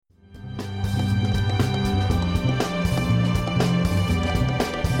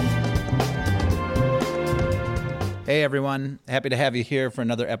Hey everyone, happy to have you here for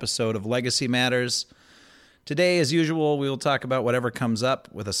another episode of Legacy Matters. Today, as usual, we will talk about whatever comes up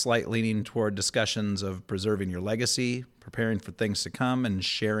with a slight leaning toward discussions of preserving your legacy, preparing for things to come, and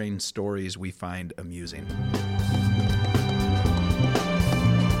sharing stories we find amusing.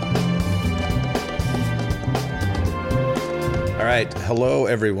 All right, hello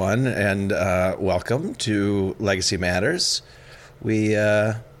everyone, and welcome to Legacy Matters.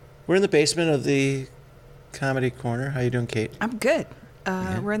 We're in the basement of the Comedy Corner. How you doing, Kate? I'm good.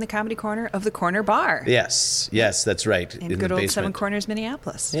 We're in the Comedy Corner of the Corner Bar. Yes, that's right. In good old Seven Corners,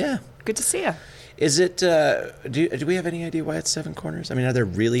 Minneapolis. Yeah. Good to see you. Is it, do we have any idea why it's Seven Corners? I mean, are there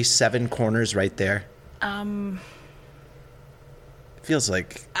really seven corners right there? Feels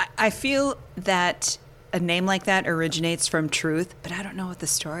like... I feel that a name like that originates from truth, but I don't know what the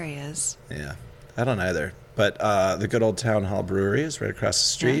story is. Yeah, I don't either. But the good old Town Hall Brewery is right across the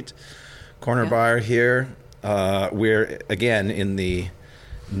street. Yeah. Corner Bar here. We're, again, in the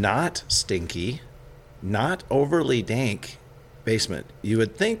not stinky, not overly dank basement. You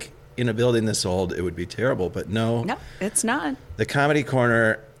would think in a building this old it would be terrible, but no. No, it's not. The Comedy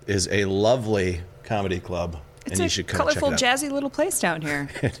Corner is a lovely comedy club. It's and you should a come colorful, check it out. jazzy little place down here.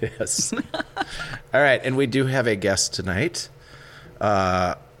 It is. All right, and we do have a guest tonight.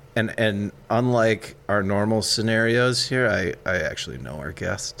 And unlike our normal scenarios here, I actually know our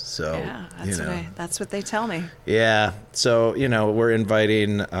guest. So yeah, that's what they tell me. Yeah. So, we're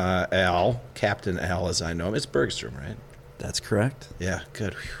inviting Al, Captain Al as I know him. It's Bergstrom, right? That's correct. Yeah,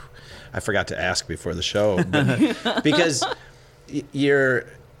 good. Whew. I forgot to ask before the show. But because you're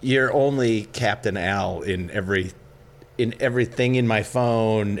only Captain Al in everything in my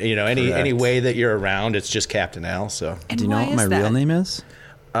phone, any way that you're around, it's just Captain Al. So and do you know what my real name is?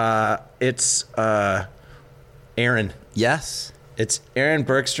 It's Aaron. Yes. It's Aaron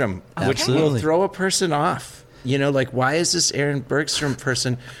Bergstrom, which Absolutely. will throw a person off. Why is this Aaron Bergstrom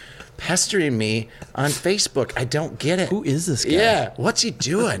person pestering me on Facebook? I don't get it. Who is this guy? Yeah, what's he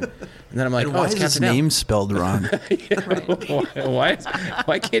doing? And then I'm like, why it's is his Captain Al. name spelled wrong? Why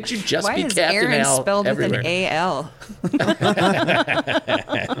can't you just Why be is Captain Aaron Al spelled everywhere? with an A-L?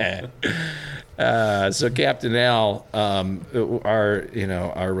 So Captain Al,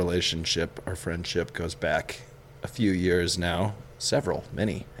 our relationship, our friendship goes back a few years now,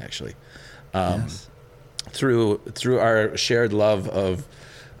 many actually, Yes. through our shared love of,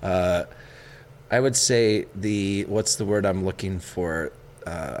 I would say what's the word I'm looking for,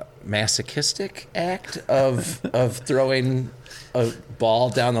 masochistic act of throwing a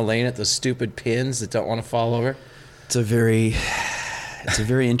ball down the lane at the stupid pins that don't want to fall over. It's a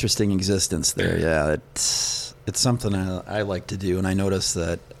very interesting existence there. Yeah, it's something I like to do, and I noticed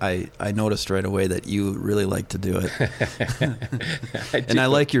right away that you really like to do it. And I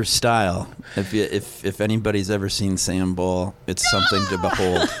like your style. If anybody's ever seen Sam Bowl, it's something to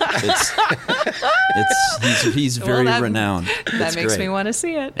behold. He's very renowned. That makes me want to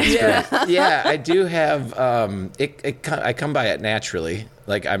see it. Yeah, I do have. I come by it naturally.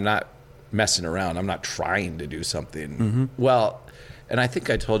 Like I'm not messing around. I'm not trying to do something. Mm-hmm. Well, and I think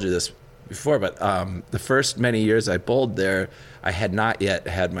I told you this before, but the first many years I bowled there, I had not yet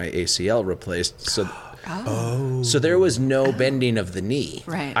had my ACL replaced. So, so there was no bending of the knee.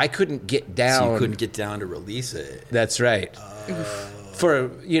 Right. I couldn't get down. So you couldn't get down to release it. That's right. And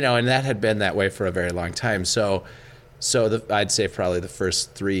that had been that way for a very long time. So I'd say probably the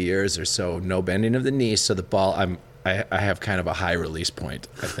first 3 years or so, no bending of the knee. So the ball, I have kind of a high release point,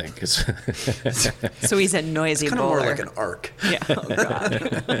 I think. So he's a noisy Kind of bowler. more like an arc. Yeah. Oh,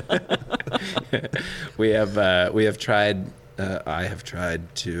 God. we have tried. I have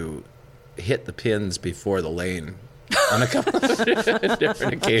tried to hit the pins before the lane on a couple of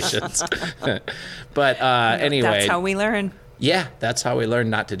different occasions. But anyway, That's how we learn. Yeah, that's how we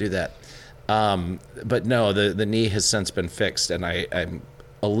learn not to do that. But no, the knee has since been fixed, and I'm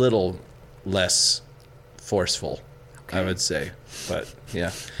a little less forceful, I would say. But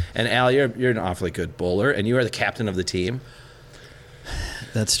yeah, and Al, you're an awfully good bowler, and you are the captain of the team.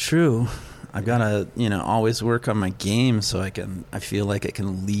 That's true. I've got to, always work on my game so I feel like I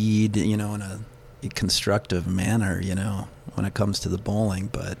can lead, in a constructive manner, when it comes to the bowling.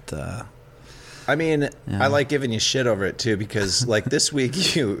 But I mean, I like giving you shit over it too, because like this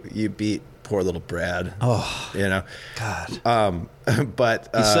week you beat poor little Brad. Oh, God. But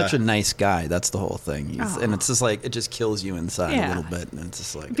he's such a nice guy. That's the whole thing. And it's just like, it just kills you inside a little bit. And it's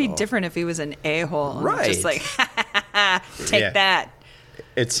just like, It'd be different if he was an a-hole. Right. Just like, take that.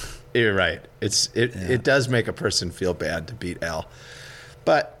 You're right. It does make a person feel bad to beat Al,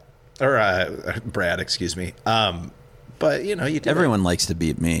 or Brad, excuse me. But you did Everyone likes to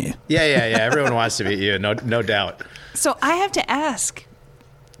beat me. Yeah. Everyone wants to beat you, no doubt. So I have to ask,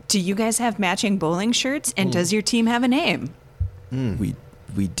 do you guys have matching bowling shirts, and does your team have a name?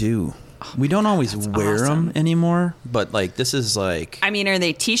 We do. We don't always wear them anymore, but like this is like. I mean, are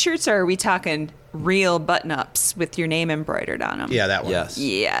they T-shirts or are we talking real button-ups with your name embroidered on them? Yeah, that one.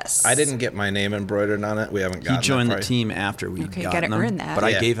 Yes. I didn't get my name embroidered on it. We haven't gotten. He joined that the team after we Okay, got gotta them, earn that. but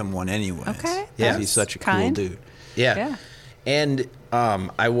Yeah. I gave him one anyway. Okay, Yeah. He's such a kind. cool dude. Yeah. And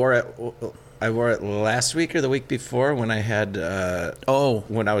I wore it last week or the week before when I had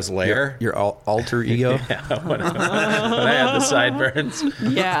when I was Lair. Your alter ego. Yeah, when I had the sideburns.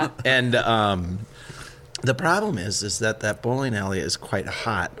 Yeah. And the problem is that bowling alley is quite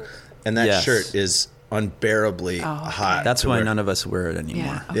hot, and that Yes. shirt is unbearably hot. That's to why wear. none of us wear it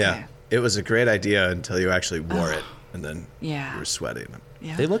anymore. Yeah. Yeah, Okay. it was a great idea until you actually wore it, and then Yeah. you were sweating.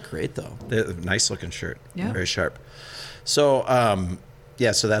 Yeah. They look great though. They're a nice looking shirt. Yeah. Very sharp. So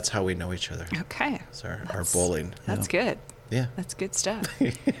so that's how we know each other. Okay. It's our bowling. That's good. Yeah. That's good stuff.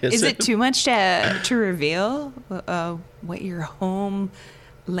 Is it too much to reveal what your home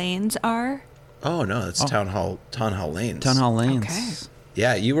lanes are? Oh no, it's Town Hall Lanes. Town Hall Lanes. Okay.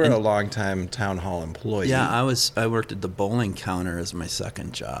 Yeah, you were a longtime Town Hall employee. Yeah, I worked at the bowling counter as my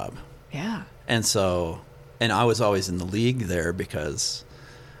second job. Yeah. And I was always in the league there because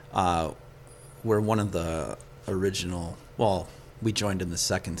we're one of the original, well, we joined in the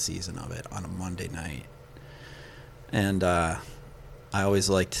second season of it on a Monday night. And I always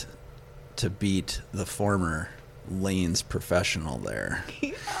liked to beat the former Lanes professional there.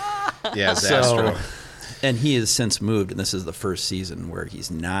 Yeah, Zastro. And he has since moved, and this is the first season where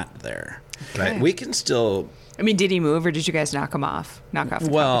he's not there. Right. We can still. I mean, did he move or did you guys knock off the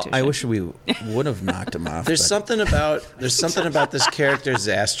Well, I competition? wish we would have knocked him off. There's but- something about this character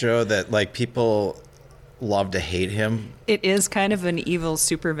Zastro that like people love to hate him. It is kind of an evil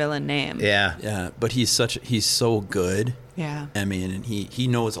supervillain name. Yeah. Yeah, but he's so good. Yeah. I mean, and he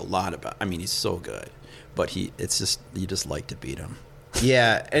knows a lot about. I mean, he's so good, but it's just you just like to beat him.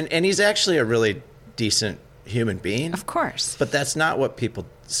 Yeah, and he's actually a really decent human being. Of course. But that's not what people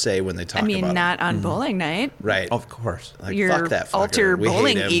say when they talk I mean, about not him. on bowling night. Right. Of course. Like, Your fuck that fucker. alter We hate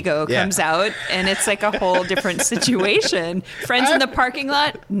bowling him. ego Yeah. comes out, and it's like a whole different situation. Friends in the parking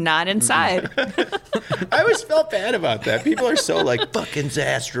lot, not inside. I always felt bad about that. People are so like, fucking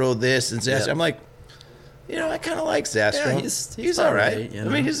Zastro this and Zastro. Yeah. I'm like, I kind of like Zastro. Yeah, he's all all right. right, you I know.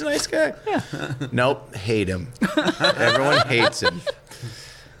 mean, he's a nice guy. Yeah. Nope, hate him. Everyone hates him.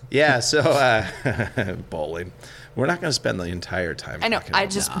 Yeah, so bowling. We're not going to spend the entire time. I know. talking I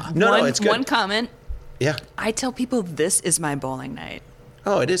about just that. No, it's good. one comment. Yeah. I tell people this is my bowling night.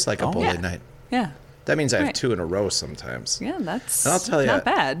 Oh, it is like a bowling Yeah. night. Yeah. That means I have Right. 2 in a row sometimes. Yeah, that's And I'll tell you, not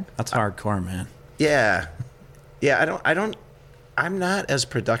bad. That's hardcore, man. Yeah. Yeah, I'm not as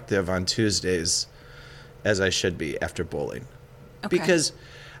productive on Tuesdays as I should be after bowling. Okay. Because,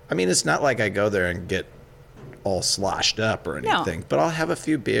 I mean, it's not like I go there and get all sloshed up or No. anything, but I'll have a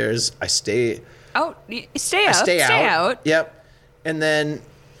few beers. I stay Stay out. stay out. out. Yep. And then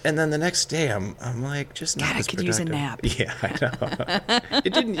the next day I'm like just not God, I as could use a productive. nap. Yeah, I know.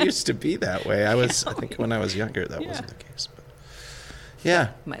 It didn't used to be that way. I think when I was younger that wasn't the case. But yeah,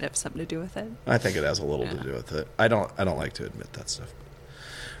 Might have something to do with it. I think it has a little to do with it. I don't like to admit that stuff.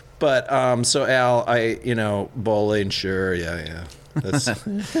 But so Al, bowling, sure, yeah. That's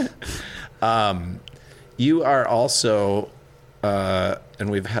you are also and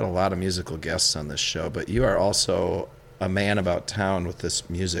we've had a lot of musical guests on this show, but you are also a man about town with this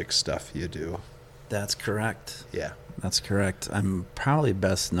music stuff you do. That's correct. Yeah. That's correct. I'm probably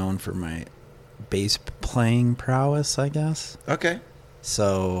best known for my bass playing prowess, I guess. Okay.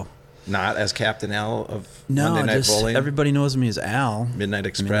 So Not as Captain Al of no, Monday Night just Bowling. everybody knows me as Al. Midnight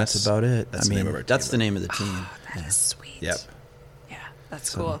Express. I mean, that's about it. That's the name of our that's team. the name of the team. That is sweet. Yep. Yeah,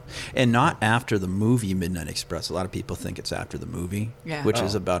 that's So- cool. And not after the movie Midnight Express. A lot of people think it's after the movie, Yeah. which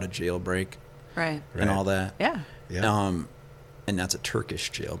is Oh. about a jailbreak Right. Right. and all that. Yeah. Yeah. And that's a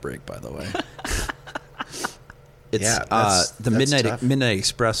Turkish jailbreak, by the way. It's Yeah, that's the tough. Midnight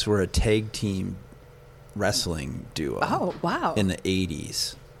Express were a tag team wrestling duo. Oh, wow. In the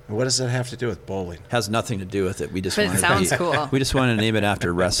 80s. What does that have to do with bowling? Has nothing to do with it. We just But it wanted sounds to cool. We just wanted to name it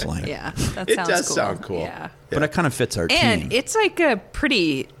after wrestling. Yeah, that It sounds does cool. sound cool. Yeah. But it kind of fits our And team. it's like a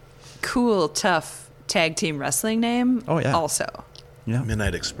pretty cool, tough tag team wrestling name. Oh, yeah. Also. yeah.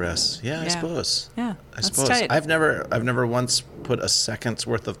 Midnight Express. Yeah, I Yeah. suppose. Yeah, I that's suppose. tight. I've never once put a second's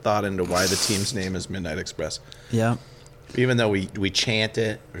worth of thought into why the team's name is Midnight Express. Yeah. Even though we chant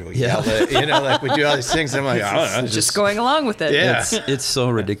it, or we yell it, like we do all these things. And I'm like, I don't know, just going along with it. Yeah. It's so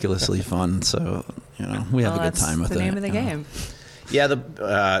ridiculously fun. So, we have a good time with it. That's the name of the game. Yeah,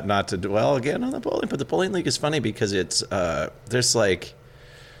 not to dwell again on the bowling, but the bowling league is funny because it's there's like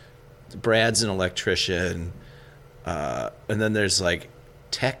Brad's an electrician, and then there's like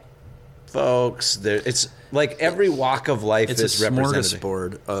tech folks. It's like every walk of life is represented. It's a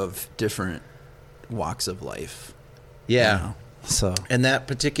smorgasbord of different walks of life. Yeah. So, and that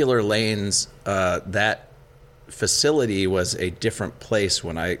particular lanes, that facility was a different place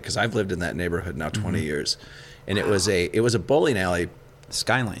because I've lived in that neighborhood now 20 years, and it was a bowling alley.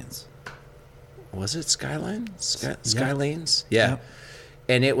 Skylanes. Was it Skyline? Skylanes? Yeah. Yep.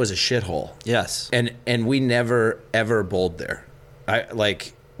 And it was a shithole. Yes. And we never ever bowled there.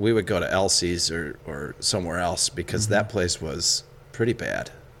 We would go to Elsie's or somewhere else because that place was pretty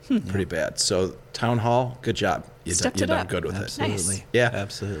bad. Pretty bad. So Town Hall, good job. You done good with Absolutely. it. Nice. Yeah.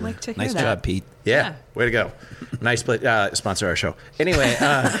 Absolutely. Like to hear nice that. job, Pete. Yeah. Way to go. Nice place. Sponsor our show. Anyway.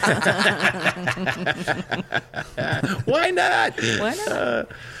 Why not? Why not?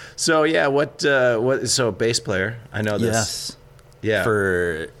 So yeah, so bass player. I know this. Yes. Yeah.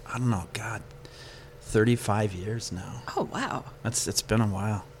 For, I don't know, 35 years now. Oh, wow. It's been a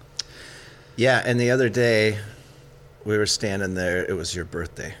while. Yeah, and the other day we were standing there. It was your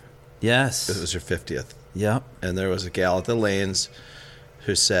birthday. Yes. It was your 50th. Yep. And there was a gal at the lanes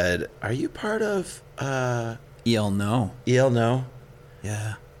who said, "Are you part of EL No? EL No?"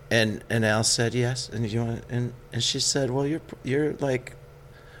 Yeah. And Al said yes. And she said, "Well, you're like,"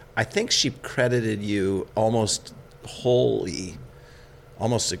 I think she credited you almost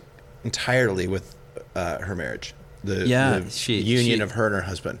entirely with her marriage. The union of her and her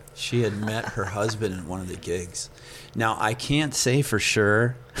husband. She had met her husband in one of the gigs. Now, I can't say for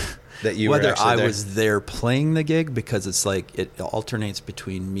sure that you whether were actually there. was there playing the gig, because it's like it alternates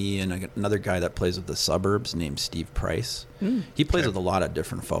between me and another guy that plays with the Suburbs named Steve Price. He plays with a lot of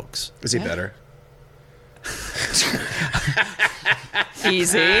different folks. Is he better?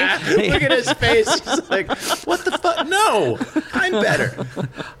 Easy. Look at his face. He's like, what the fuck? No, I'm better.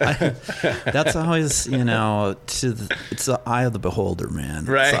 That's always, it's the eye of the beholder, man.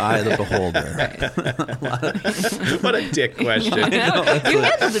 Right. It's the eye of the beholder. What a dick question. You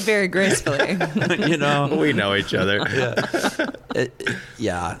handled it very gracefully. We know each other.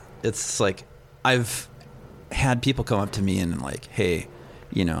 Yeah. It's like I've had people come up to me and like, hey,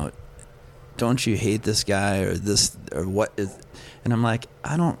 don't you hate this guy or this or what is, and I'm like,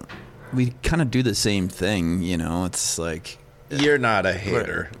 we kind of do the same thing, it's like. You're not a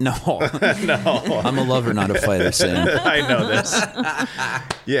hater. No. No. I'm a lover, not a fighter, Sam. I know this.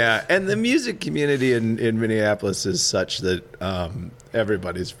 Yeah, and the music community in Minneapolis is such that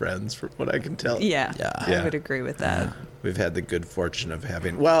everybody's friends, from what I can tell. Yeah. I would agree with that. Yeah. We've had the good fortune of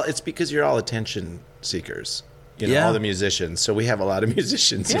having, it's because you're all attention seekers. Yeah. All the musicians. So we have a lot of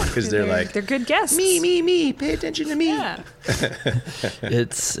musicians because they're like, they're good guests. Me, pay attention to me. Yeah.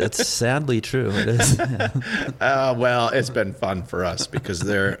 It's sadly true. It is. Well, it's been fun for us because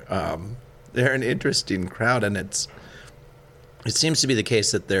they're an interesting crowd, and it seems to be the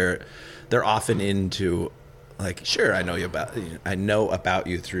case that they're often into, like, sure, I know about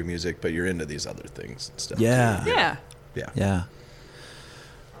you through music, but you're into these other things and stuff. Yeah. Yeah.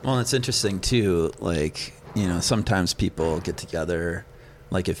 Well, it's interesting too, like, sometimes people get together,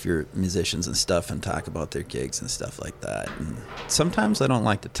 like if you're musicians and stuff, and talk about their gigs and stuff like that. And sometimes I don't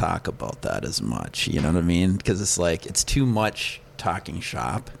like to talk about that as much, you know what I mean? Because it's like, it's too much talking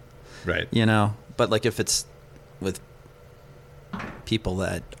shop. Right. But like if it's with people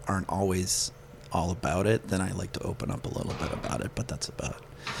that aren't always all about it, then I like to open up a little bit about it. But that's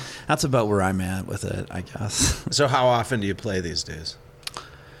about where I'm at with it, I guess. So how often do you play these days?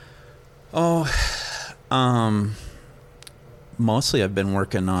 Mostly I've been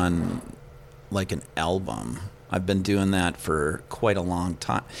working on like an album. I've been doing that for quite a long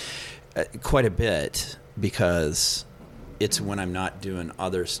time, quite a bit, because it's when I'm not doing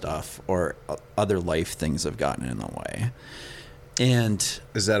other stuff or other life things have gotten in the way. And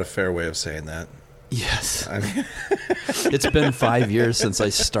is that a fair way of saying that? Yes. I mean, it's been 5 years since I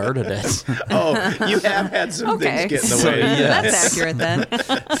started it. Oh, you have had some things get in the way. Yes. That's accurate then.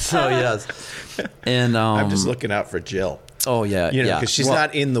 So yes. And I'm just looking out for Jill. Oh yeah, because she's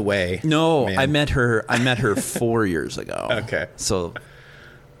not in the way. No, man. I met her 4 years ago. Okay. So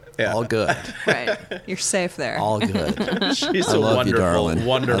all good. Right. You're safe there. All good. She's I a love you, wonderful, darling.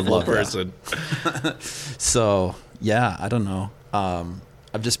 wonderful person. So yeah, I don't know.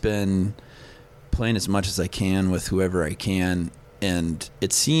 I've just been playing as much as I can with whoever I can, and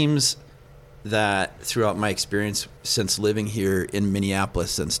it seems that throughout my experience since living here in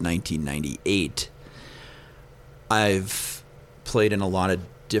Minneapolis since 1998, I've played in a lot of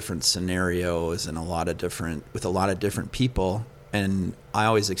different scenarios and with a lot of different people, and I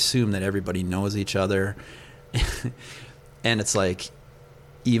always assume that everybody knows each other. And it's like,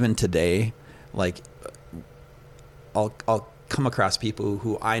 even today, like I'll come across people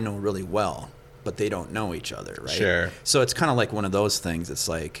who I know really well, but they don't know each other, right? Sure. So it's kind of like one of those things. It's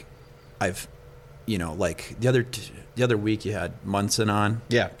like like the other week you had Munson on.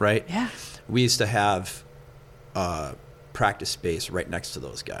 Yeah. Right? Yeah. We used to have practice space right next to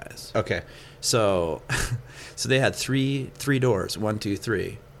those guys. Okay. So they had three doors, 1, 2,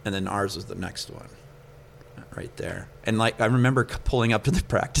 3, and then ours was the next one right there. And like, I remember pulling up to the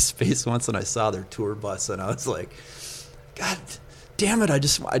practice space once and I saw their tour bus and I was like, God damn it, I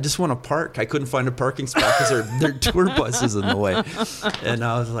just want to park. I couldn't find a parking spot because their tour bus is in the way. And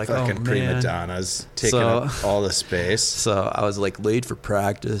I was like, Fucking oh, man. prima donnas taking up all the space. So I was like late for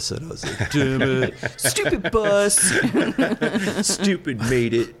practice and I was like, damn it. Stupid bus. Stupid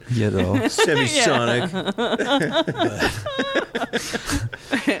made it. You know. Semisonic.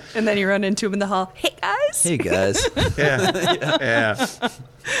 And then you run into him in the hall. Hey, guys. Hey, guys. Yeah.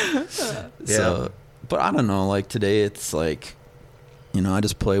 So, but I don't know, like today it's like, I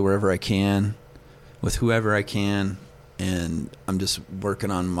just play wherever I can with whoever I can, and I'm just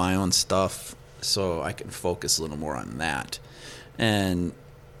working on my own stuff so I can focus a little more on that. And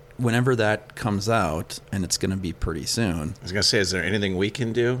whenever that comes out, and it's going to be pretty soon. I was gonna say, is there anything we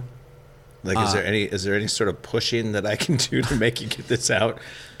can do? Like, is there any sort of pushing that I can do to make you get this out?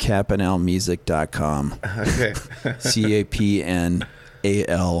 Capnalmusic.com. Okay.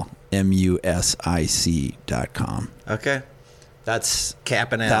 CAPNALMUSIC.com. Okay. That's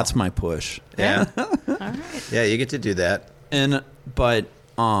Capnal. That's my push. Yeah. All right. Yeah, you get to do that. But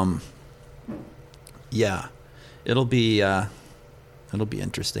yeah, it'll be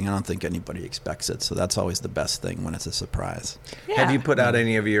interesting. I don't think anybody expects it, so that's always the best thing when it's a surprise. Yeah. Have you put out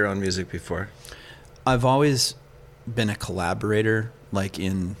any of your own music before? I've always been a collaborator, like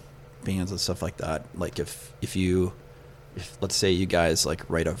in bands and stuff like that. Like if let's say you guys like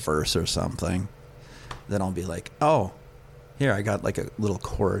write a verse or something, then I'll be like, oh, here, I got like a little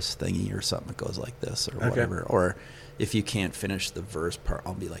chorus thingy or something that goes like this or whatever. Or if you can't finish the verse part,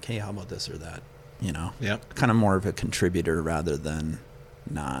 I'll be like, hey, how about this or that? Yep. Kind of more of a contributor rather than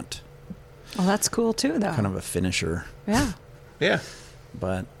not. Well, that's cool too, though. Kind of a finisher. Yeah. Yeah.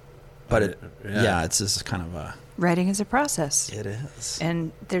 But it's just kind of a... Writing is a process. It is.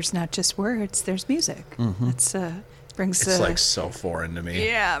 And there's not just words, there's music. Mm-hmm. It's brings It's like so foreign to me.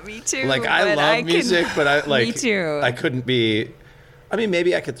 Yeah, me too. Like, I love music, but I like... Me too. I couldn't be... I mean,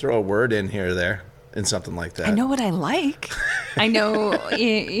 maybe I could throw a word in here or there and something like that. I know what I like. I know,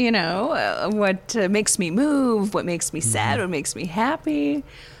 what makes me move, what makes me sad, what makes me happy.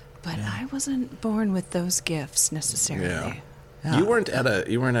 But I wasn't born with those gifts necessarily. Yeah. Yeah. You weren't at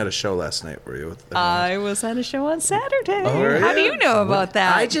a show last night, were you? With I was at a show on Saturday. Oh, How do yeah? you know about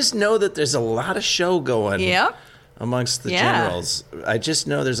that? I just know that there's a lot of show going. Yep. Amongst the Yeah. generals. I just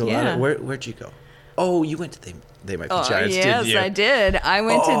know there's a lot of... Where'd you go? Oh, you went to They Might Be Giants, yes, didn't you? I did. I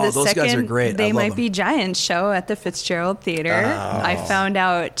went to the those second guys are great. I They love Might them. Be Giants show at the Fitzgerald Theater. I found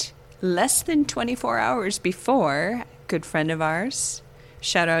out less than 24 hours before. Good friend of ours,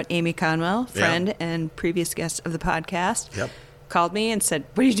 shout out Amy Conwell, friend and previous guest of the podcast, called me and said,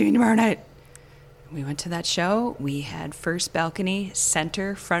 what are you doing tomorrow night? We went to that show. We had first balcony,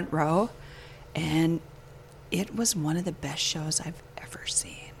 center, front row, and it was one of the best shows I've ever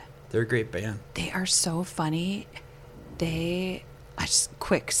seen. They're a great band. They are so funny.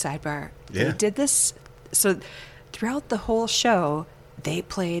 Quick sidebar. Yeah. They did this. So throughout the whole show, they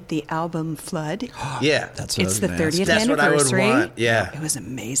played the album Flood. Yeah. That's what It's I the was gonna ask. 30th That's what I would anniversary. want. Yeah. It was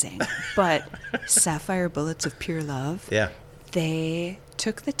amazing. But Sapphire Bullets of Pure Love, Yeah. they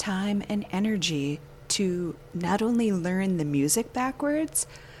took the time and energy to not only learn the music backwards,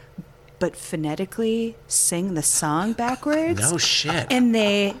 but phonetically sing the song backwards. No shit. And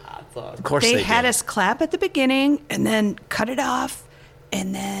they Of course they they had did. us clap at the beginning and then cut it off,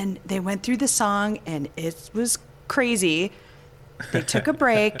 and then they went through the song, and it was crazy. They took a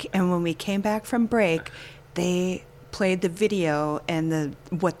break, and when we came back from break, they played the video and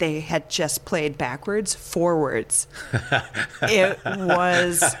what they had just played backwards forwards. It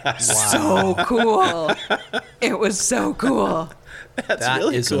was so cool. It was so cool. That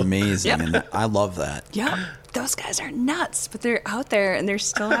really is cool. amazing, and I love that. Yep. Those guys are nuts, but they're out there and they're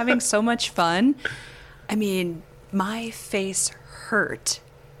still having so much fun. I mean, my face hurt.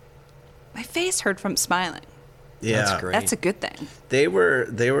 My face hurt from smiling. Yeah, That's great. That's a good thing. They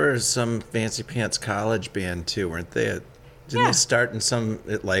were some fancy pants college band too, weren't they? Didn't they start in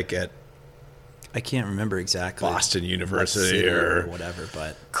at I can't remember exactly. Boston University city or whatever,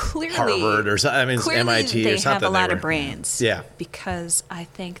 but Clearly, Harvard or something? I mean, clearly MIT they or something. have a lot of brains. Yeah. Because I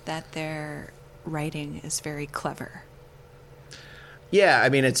think that their writing is very clever. Yeah, I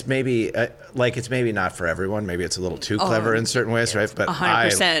mean, it's maybe not for everyone. Maybe it's a little too clever in certain ways, right? But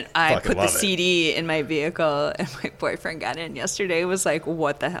 100%. I put the love it. CD in my vehicle, and my boyfriend got in yesterday. Was like,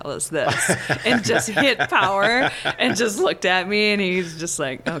 "What the hell is this?" And just hit power and just looked at me, and he's just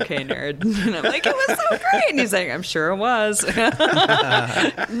like, "Okay, nerd." And I'm like, "It was so great." And he's like, "I'm sure it was."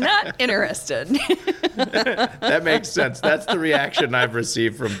 Not interested. That makes sense. That's the reaction I've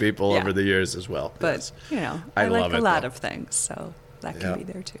received from people over the years as well. But Yes. I like love a it, lot though. of things, so that can be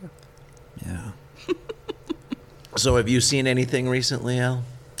there too. yeah. So, have you seen anything recently, Al?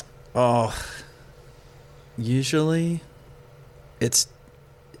 Oh, usually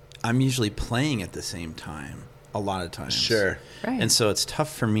I'm usually playing at the same time a lot of times. Sure. Right. And so it's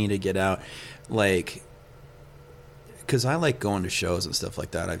tough for me to get out, like, because I like going to shows and stuff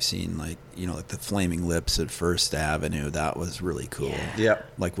like that. I've seen, like the Flaming Lips at First Avenue. That was really cool. Yeah.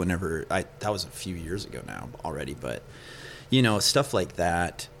 Yep. Like that was a few years ago now already, but stuff like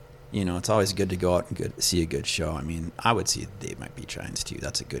that. It's always good to go out and see a good show. I mean, I would see Dave Might Be Giants too.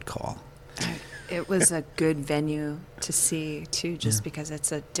 That's a good call. It was a good venue to see too, just because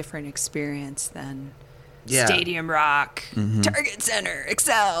it's a different experience than Stadium Rock, Target Center,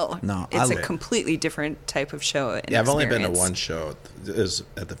 Excel. No, it's I a like- completely different type of show. And Yeah, I've only been to experience. one show. It was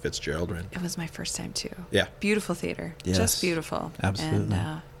at the Fitzgerald, right? It was my first time too. Yeah. Beautiful theater. Yes. Just beautiful. Absolutely.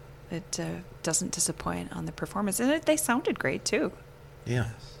 And it doesn't disappoint on the performance. And they sounded great too. Yeah.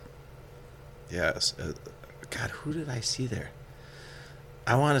 Yes. God, who did I see there?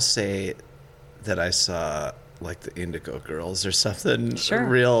 I want to say that I saw like the Indigo Girls or something. Sure.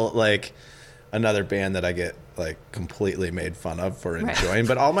 Real, like another band that I get like completely made fun of for enjoying.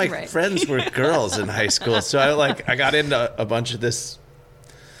 But all my friends were girls in high school, so I got into a bunch of this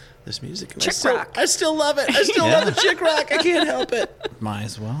music. And Chick rock. I still love it. I still love the chick rock. I can't help it. Might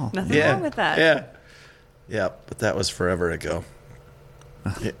as well. Nothing wrong with that. Yeah. Yeah, but that was forever ago.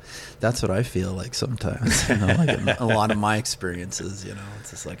 Yeah. That's what I feel like sometimes. Like a lot of my experiences,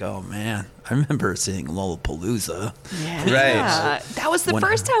 it's just like, oh man, I remember seeing Lollapalooza. Yeah. Right. That was the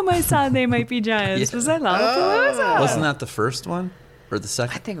first time I saw They Might Be Giants. Yeah. Was at Lollapalooza. Wasn't that the first one or the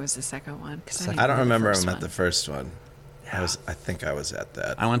second? I think it was the second one. 'Cause I don't remember him at one. the first one. I think I was at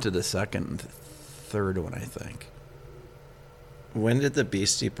that. I went to the second and third one, I think. When did the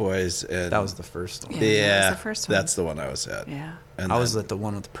Beastie Boys and That was the first one. Yeah, that was the first one. That's the one I was at. Yeah. And I was then- at the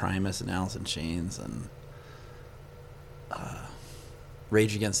one with Primus and Alice in Chains and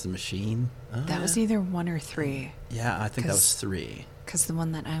Rage Against the Machine. That was either 1 or 3. Yeah, I think that was 'Cause- 3. Because the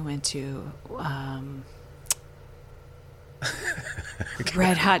one that I went to,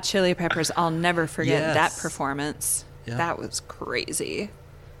 Red Hot Chili Peppers, I'll never forget Yes. that performance. Yeah. That was crazy.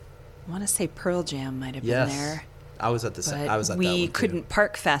 I want to say Pearl Jam might have Yes. been there. I was at the But I was at that we one too. couldn't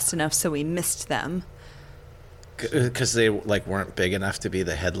park fast enough, so we missed them. because they like weren't big enough to be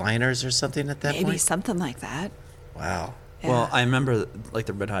the headliners or something at that Maybe point. something like that. Wow. Well, Yeah. I remember like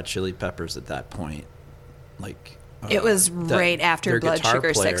the Red Hot Chili Peppers at that point. Like It was right after their Blood guitar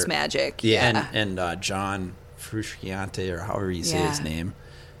Sugar Sex player- Magic. Yeah. and John Frusciante, or however you say his Yeah. name,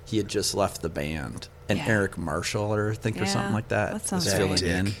 he had just left the band, and Yeah. Eric Marshall, or Yeah, something like that, that sounds was right. filling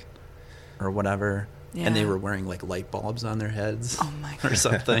in, Dick. or whatever. And they Yeah. were wearing like light bulbs on their heads, Oh my or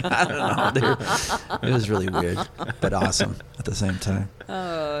something. I don't know. It was really weird, but awesome at the same time.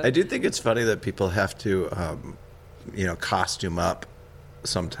 I do think it's funny that people have to, costume up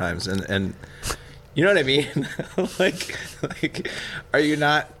sometimes, and you know what I mean. like,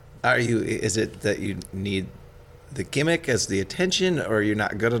 is it that you need the gimmick as the attention, or are you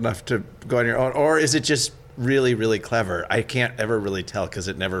not good enough to go on your own, or is it just really, really clever? I can't ever really tell because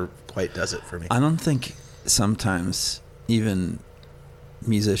it never quite does it for me. I don't think sometimes even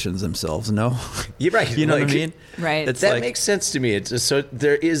musicians themselves know. You're right. You know what I like, mean? Right. It's That like, makes sense to me. It's just, so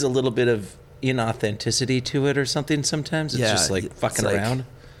there is a little bit of inauthenticity to it or something sometimes. It's just like it's fucking like- around.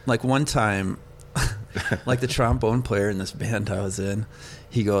 Like one time, like the trombone player in this band I was in,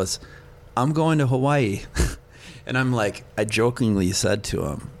 he goes, "I'm going to Hawaii." And I'm like, I jokingly said to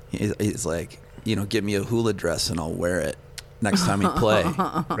him, he's like, get me a hula dress and I'll wear it next time we play.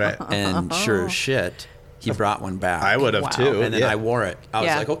 Right. And sure as shit, he brought one back. I would have Wow. too. And then yeah. I wore it. I was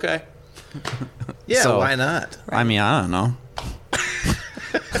Yeah. like, okay. Yeah, So- why not? I mean, I don't know.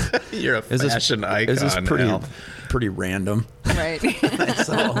 You're a It's fashion icon. It's just Al. pretty random. Right.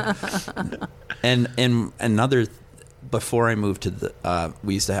 So, And another, before I moved to the,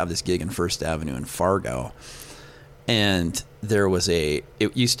 we used to have this gig in First Avenue in Fargo, and there was it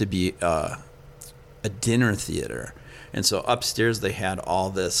used to be a dinner theater. And so upstairs they had all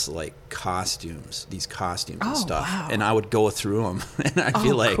this like these costumes and stuff. Wow. And I would go through them and I'd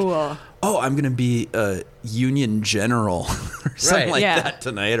be like, cool. oh, I'm going to be a Union General or something like that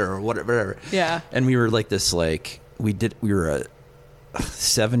tonight or whatever. Yeah. And we were like this, like, we were a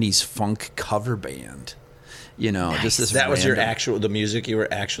 70s funk cover band, Nice. just this That was your random- the music you were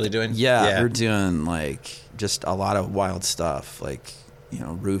actually doing? Yeah, we're doing like just a lot of wild stuff, like,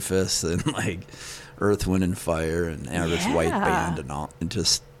 Rufus and like Earth, Wind and Fire and Average White Band and all, and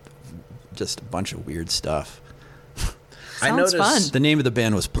just a bunch of weird stuff. I Sounds noticed fun. The name of the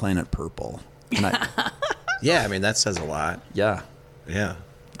band was Planet Purple. And Yeah, I mean that says a lot. yeah. Yeah.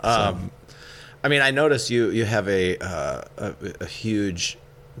 I mean, I noticed you have a huge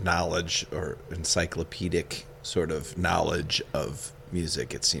knowledge or encyclopedic sort of knowledge of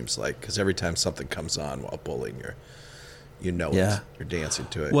music. It seems like, because every time something comes on while bowling, you're dancing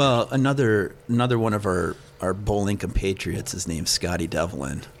to it. Well, another one of our bowling compatriots is named Scotty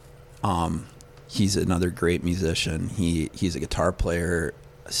Devlin. He's another great musician. He's a guitar player,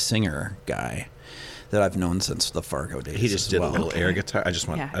 a singer guy that I've known since the Fargo days. He just as did well. a little air guitar. I just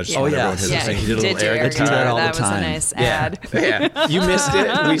want Yeah. I just Oh, want yeah. everyone to Yeah, sing. He he did a little did air air guitar. that all the That was a time. nice Yeah. ad. Yeah. You missed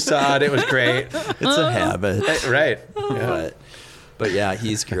it. We saw it. It was great. It's a habit. Right. Yeah. But yeah,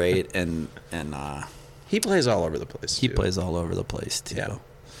 he's great, and He plays all over the place. he too. plays all over the place too. Yeah.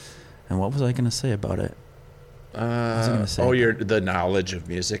 And what was I going to say about it? What was I gonna say? Oh, the knowledge of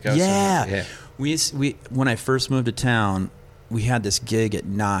music. Yeah. We when I first moved to town, we had this gig at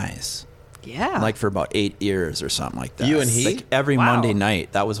Nye's, Yeah. like for about 8 years or something like that. You and he? Like every Wow. Monday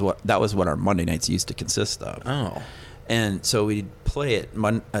night. That was what our Monday nights used to consist of. Oh. And so we'd play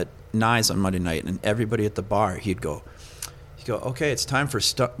at Nye's on Monday night, and everybody at the bar, he'd go, okay, it's time for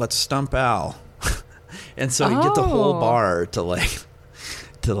let's stump Al. And so he'd get the whole bar to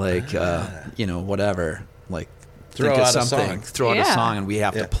whatever, like Throw think of out a something, song. throw out a Yeah. song, and we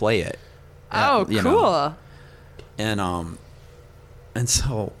have Yeah. to play it. Oh, you cool. know. And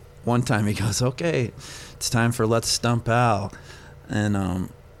so one time he goes, okay, it's time for Let's Stump Al. And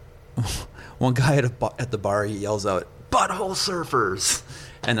one guy at the bar, he yells out, Butthole Surfers.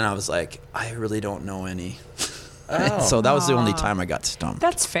 And then I was like, I really don't know any. Oh. So that was the only time I got stumped.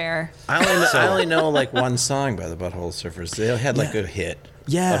 That's fair. I only know like one song by the Butthole Surfers. They had like a hit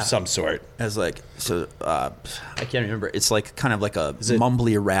of some sort. I was like, I can't remember. It's like kind of like a it-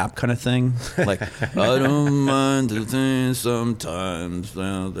 mumbly rap kind of thing. Like, I don't mind the things sometimes,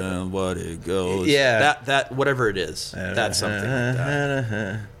 down what it goes. Yeah. That whatever it is, that's something like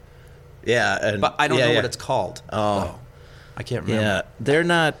that. Yeah, and But I don't know what it's called. Oh, I can't remember. Yeah, they're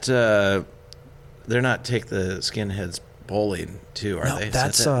not Take the Skinheads Bowling too, are No, they?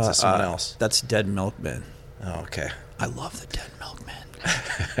 that's Is that someone else. That's Dead Milkmen. Oh, okay. I love the Dead Milkmen.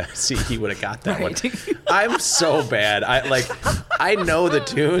 See, he would have got that Right. one. I'm so bad. I know the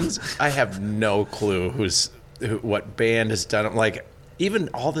tunes. I have no clue what band has done it. Like, even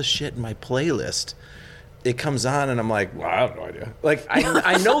all the shit in my playlist, it comes on and I'm like, well, I have no idea. Like,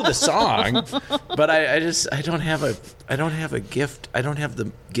 I know the song, but I don't have a gift. I don't have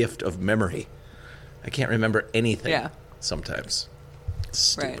the gift of memory. I can't remember anything. Yeah. Sometimes. It's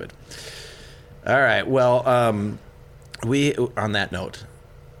stupid. All right. Well, on that note,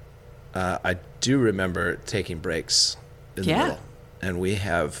 I do remember taking breaks in the middle, and we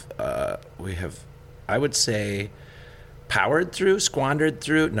have, I would say, squandered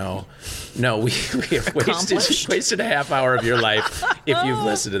through. No, we have wasted a half hour of your life if you've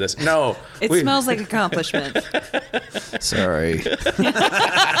listened to this. No, It smells like accomplishment. Sorry.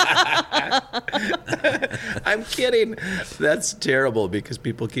 I'm kidding. That's terrible because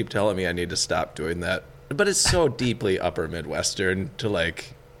people keep telling me I need to stop doing that. But it's so deeply upper Midwestern to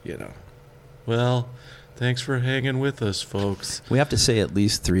well, thanks for hanging with us, folks. We have to say at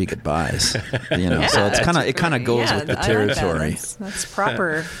least 3 goodbyes. So it's kind of goes with the I like that. territory. That's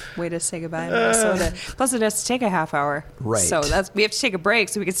proper way to say goodbye in Minnesota. Plus, it has to take a half hour. Right. So we have to take a break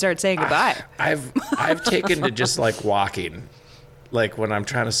so we can start saying goodbye. I've taken to just like walking. Like when I'm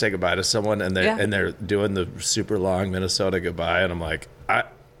trying to say goodbye to someone and they're doing the super long Minnesota goodbye, and I'm like,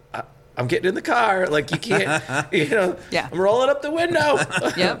 I'm getting in the car. Like, you can't, Yeah. I'm rolling up the window.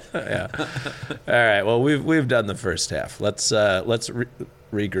 Yep. Yeah. All right. Well, we've done the first half. Let's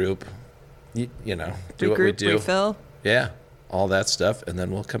regroup. Do what we do. Refill. Yeah. All that stuff, and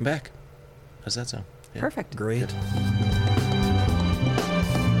then we'll come back. How's that sound? Yeah. Perfect. Great.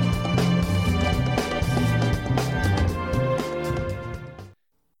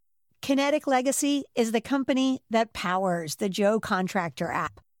 Kinetic Legacy is the company that powers the Joe Contractor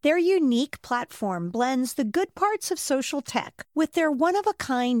app. Their unique platform blends the good parts of social tech with their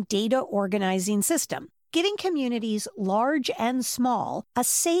one-of-a-kind data organizing system, giving communities large and small a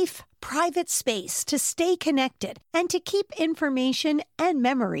safe, private space to stay connected and to keep information and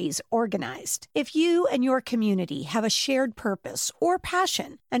memories organized. If you and your community have a shared purpose or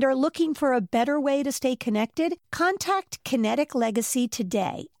passion and are looking for a better way to stay connected, contact Kinetic Legacy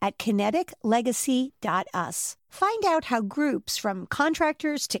today at kineticlegacy.us. Find out how groups from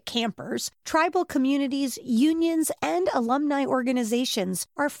contractors to campers, tribal communities, unions, and alumni organizations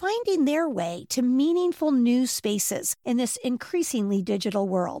are finding their way to meaningful new spaces in this increasingly digital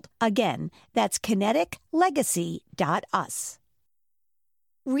world. Again, that's kineticlegacy.us.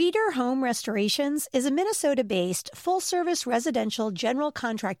 Reader Home Restorations is a Minnesota-based full-service residential general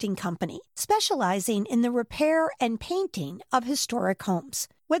contracting company specializing in the repair and painting of historic homes.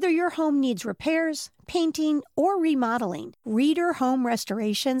 Whether your home needs repairs, painting, or remodeling, Reader Home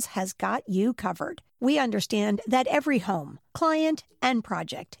Restorations has got you covered. We understand that every home, client, and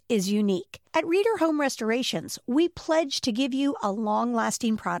project is unique. At Reader Home Restorations, we pledge to give you a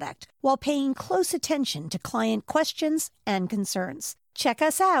long-lasting product while paying close attention to client questions and concerns. Check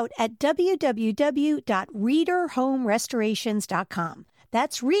us out at www.readerhomerestorations.com.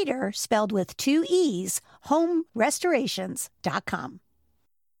 That's Reader spelled with 2 E's, homerestorations.com.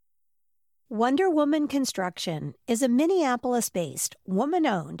 Wonder Woman Construction is a Minneapolis-based,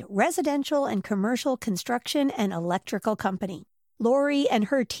 woman-owned residential and commercial construction and electrical company. Lori and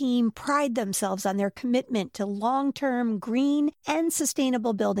her team pride themselves on their commitment to long-term green and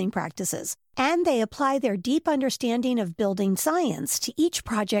sustainable building practices, and they apply their deep understanding of building science to each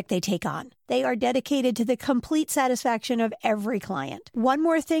project they take on. They are dedicated to the complete satisfaction of every client. One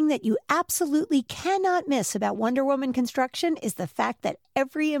more thing that you absolutely cannot miss about Wonder Woman Construction is the fact that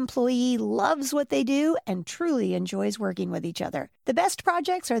every employee loves what they do and truly enjoys working with each other. The best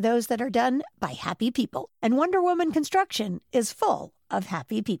projects are those that are done by happy people, and Wonder Woman Construction is full of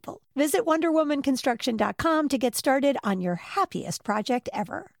happy people. Visit wonderwomanconstruction.com to get started on your happiest project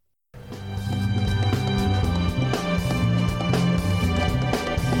ever.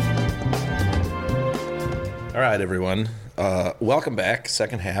 All right, everyone. Welcome back.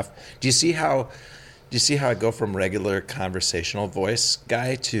 Second half. Do you see how I go from regular conversational voice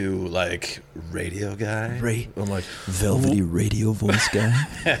guy to like radio guy? I'm like velvety radio voice guy.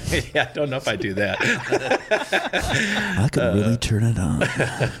 Yeah, I don't know if I do that. I could really turn it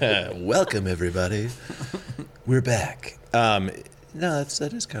on. Welcome, everybody. We're back. No,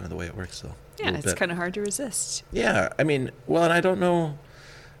 that is kind of the way it works, though. Yeah, it's kind of hard to resist. Yeah, I mean, well, and I don't know.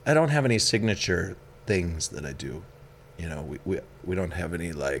 I don't have any signature things that I do. You know, we don't have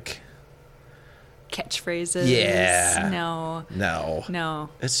any like catchphrases. Yeah. No.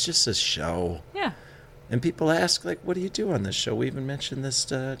 It's just a show. Yeah. And people ask, like, what do you do on this show? We even mentioned this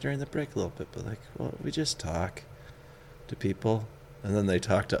during the break a little bit, but like, well, we just talk to people, and then they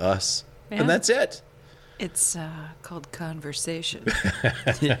talk to us, and that's it. It's called conversation,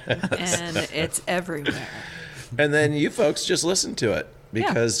 and it's everywhere. And then you folks just listen to it.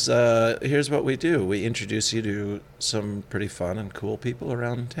 Because here's what we do. We introduce you to some pretty fun and cool people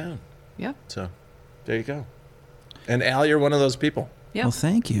around town. Yeah. So there you go. And Al, you're one of those people. Yeah. Well,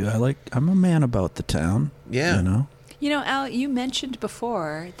 thank you. I'm a man about the town. Yeah. You know, Al, you mentioned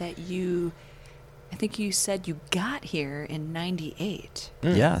before that I think you said you got here in 98.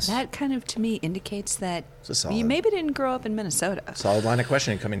 Yes. That kind of, to me, indicates that solid, you maybe didn't grow up in Minnesota. Solid line of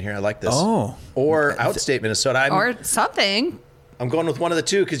questioning coming here. I like this. Oh. Or outstate Minnesota. Or something. I'm going with one of the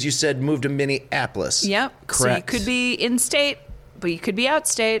two because you said move to Minneapolis. Yep. Correct. So you could be in-state, but you could be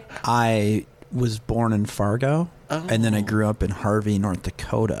outstate. I was born in Fargo, and then I grew up in Harvey, North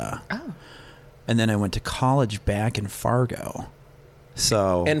Dakota. Oh. And then I went to college back in Fargo.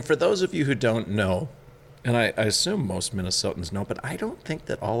 So. And for those of you who don't know, and I assume most Minnesotans know, but I don't think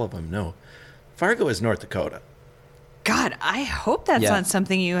that all of them know, Fargo is North Dakota. God, I hope that's not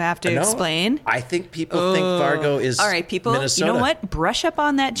something you have to explain. I think people think Fargo is all right, people, Minnesota. You know what? Brush up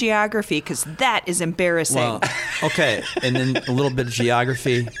on that geography because that is embarrassing. Well, okay, and then a little bit of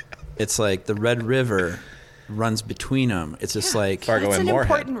geography. It's like the Red River runs between them. It's just like Fargo and Moorhead. It's an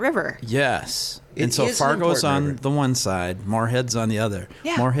important river. Yes. It and so is an Fargo's important on river. the one side, Moorhead's on the other.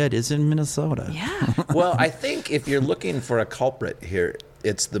 Yeah. Moorhead is in Minnesota. Yeah. Well, I think if you're looking for a culprit here,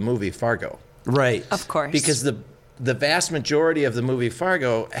 it's the movie Fargo. Right. Of course. Because the vast majority of the movie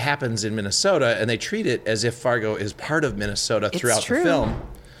Fargo happens in Minnesota, and they treat it as if Fargo is part of Minnesota throughout the film.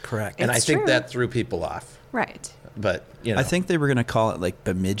 Correct. And It's I think true. that threw people off. Right. but you know. I think they were going to call it like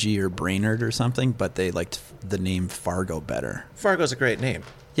Bemidji or Brainerd or something, but they liked the name Fargo better. Fargo's a great name.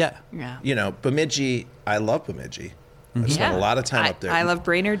 Yeah. Yeah. You know, Bemidji, I love Bemidji. I spent a lot of time up there. I love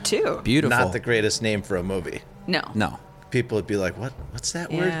Brainerd too. Beautiful. Not the greatest name for a movie. No. People would be like, what's that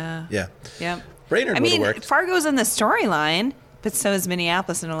word? Yeah. Yeah. Brainerd I would have mean, worked. Fargo's in the storyline, but so is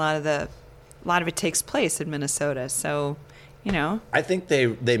Minneapolis, and a lot of it takes place in Minnesota. So, you know. I think they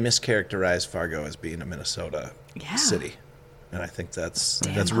mischaracterized Fargo as being a Minnesota city. And I think that's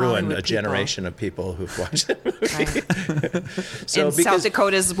ruined Hollywood a generation of people who've watched that movie. Right. South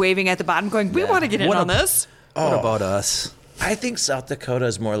Dakota's waving at the bottom going, we want to get in on this. What about us? I think South Dakota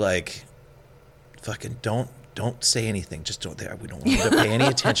is more like, fucking don't say anything. Just don't. We don't want you to pay any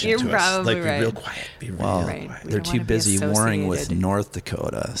attention You're to us. probably Like, right. be real quiet. Be real Right. quiet. We They're don't too wanna be busy warring with associated. North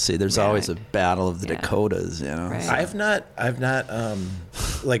Dakota. See, there's always a battle of the Dakotas, you know. Right. I've not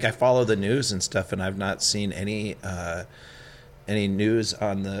like I follow the news and stuff, and I've not seen any news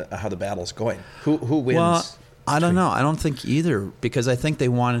on how the battle's going. Who wins? Well, I don't know. I don't think either, because I think they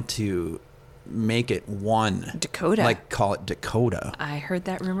wanted to make it one Dakota. like call it Dakota. I heard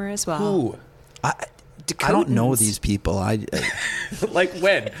that rumor as well. Who? I don't know Dakotans. these people. Like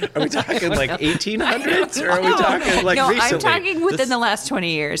when? Are we talking like 1800s, or are we talking like no, recently? I'm talking within the last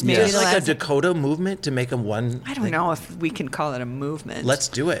 20 years. Maybe There's the like a last. Dakota movement to make them one. I don't know if we can call it a movement. Let's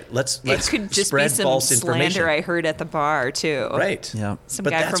do it. Let's It could just be spread some false information. slander I heard at the bar too. Right. Yeah. Some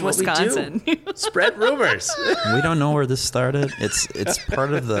But guy that's from what we do. Wisconsin. Spread rumors. We don't know where this started. It's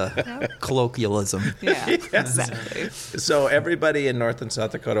part of the colloquialism. Yeah, exactly. So everybody in North and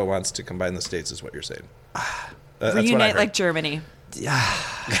South Dakota wants to combine the states, is what you're saying. That's what I Reunite heard. like Germany. Oh,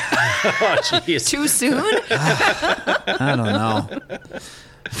 jeez. Too soon? I don't know.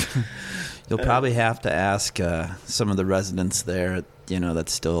 You'll probably have to ask some of the residents there, that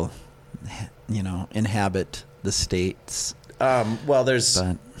still, inhabit the states. Well,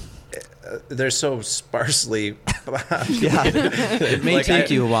 But they're so sparsely. yeah, it may Like, take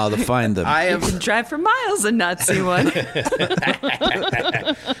you a while to find them. I You have. can drive for miles and not see one. Who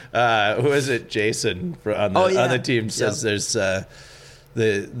is it? Jason on the team says there's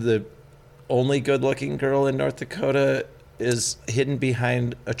the only good-looking girl in North Dakota is hidden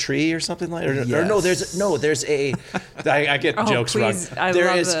behind a tree or something like that. Or no, there's a. I get jokes please, wrong. I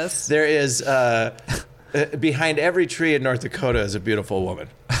love this. There is behind every tree in North Dakota is a beautiful woman.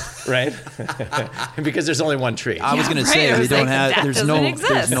 Right, because there's only one tree. I was going right. to say I we was don't like, have. that There's no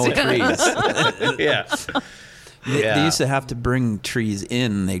doesn't trees. Yeah, They used to have to bring trees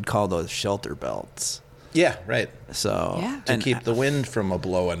in. They'd call those shelter belts. yeah, right. So Yeah. To keep the wind from a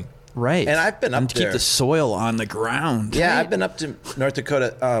blowing. right, And I've been up and to there. keep the soil on the ground. Yeah, I've been up to North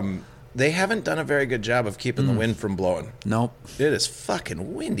Dakota. They haven't done a very good job of keeping the wind from blowing. Nope. It is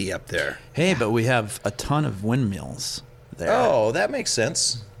fucking windy up there. Hey, but we have a ton of windmills there. Oh, that makes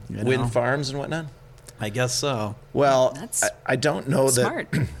sense. You know. Wind farms and whatnot. I guess so. Well, That's I don't know smart.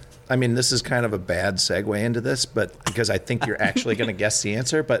 that. I mean, this is kind of a bad segue into this, but because I think you're actually going to guess the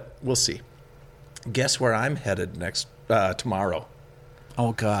answer, but we'll see. Guess where I'm headed tomorrow?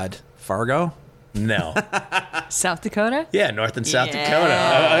 Oh God, Fargo. No. South Dakota? Yeah, North and South Yeah.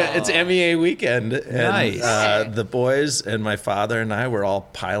 Dakota. It's MEA weekend. And, Nice. the boys and my father and I were all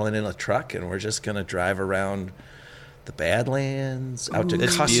piling in a truck, and we're just going to drive around the Badlands, out to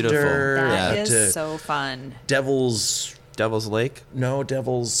It's Custer, beautiful. That out is to so fun. Devil's Lake.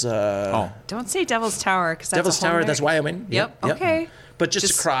 Devil's Don't say Devil's Tower because that's Devil's a whole Tower, nother- that's Wyoming. Yep. Okay. But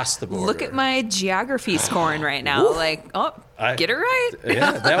just across the border. Look at my geography scoring right now. Like, get it right.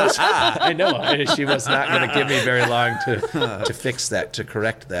 Yeah, that was. I know. She was not going to give me very long to fix that, to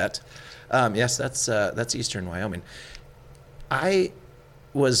correct that. Yes, that's Eastern Wyoming. I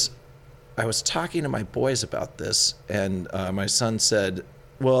was talking to my boys about this, and my son said,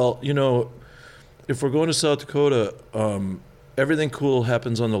 "Well, if we're going to South Dakota, everything cool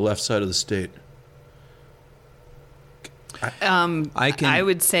happens on the left side of the state." I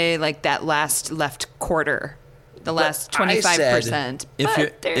would say like that last left quarter, the last I 25%. if But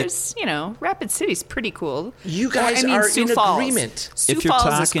you're- there's, Rapid City's pretty cool. You guys are Sioux in Falls. agreement. Sioux If you're Falls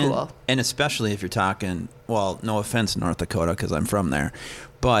talking, is cool. and especially if you're talking, well, no offense, North Dakota, because I'm from there,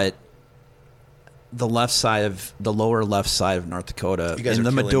 but the lower left side of North Dakota, You guys in are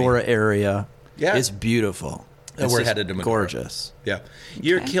the killing Medora area, Yeah. is beautiful. And It's we're just headed to Medora. gorgeous. Yeah.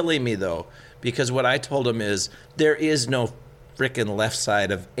 You're killing me, though, because what I told him is there is no frickin' left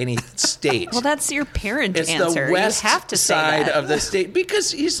side of any state. Well, that's your parent it's answer. the west you have to say side that. of the state.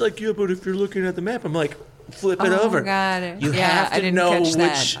 Because he's like, yeah, but if you're looking at the map, I'm like, flip it Oh, over. God. You Yeah, have I to didn't know catch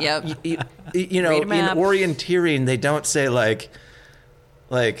which. that. Yep. You know, Read a in map. orienteering, they don't say like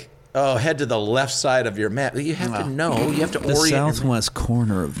Oh, head to the left side of your map. You have to know. You have to The orient. southwest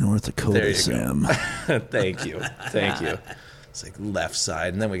corner of North Dakota, There you go. Sam. Thank you. It's like left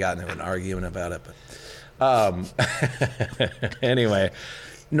side, and then we got into an argument about it. But anyway,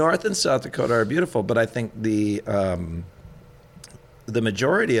 North and South Dakota are beautiful, but I think the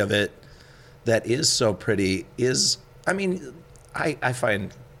majority of it that is so pretty is, I mean, I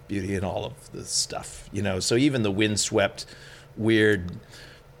find beauty in all of the stuff, So even the windswept, weird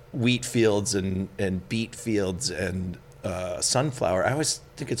wheat fields and beet fields and sunflower. I always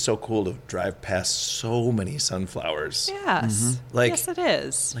think it's so cool to drive past so many sunflowers. Yes. Yes, it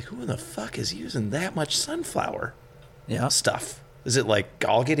is. Like, who in the fuck is using that much sunflower stuff? Is it like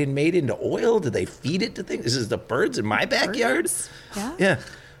all getting made into oil? Do they feed it to things? Is it the birds in my backyard? Yeah. Yeah.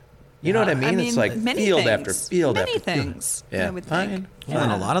 You know what I mean? It's like field after field many after things. Yeah, I would think. Well,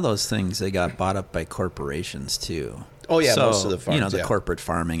 and a lot of those things, they got bought up by corporations, too. Oh, yeah, so, most of the farms, the corporate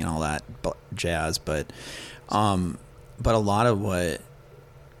farming and all that jazz. But a lot of what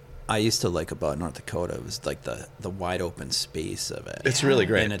I used to like about North Dakota was like the wide open space of it. It's really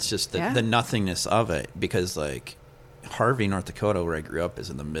great. And it's just the nothingness of it, because like Harvey, North Dakota, where I grew up,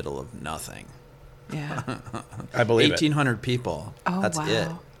 is in the middle of nothing. Yeah. I believe 1,800 people. Oh, That's wow. it.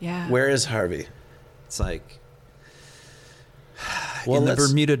 Yeah. Where is Harvey? It's like in the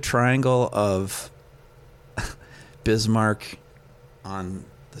Bermuda Triangle of Bismarck on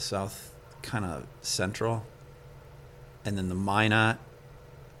the south, kind of central, and then the Minot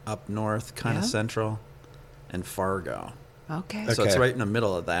up north, kind of central, and Fargo. Okay. So it's right in the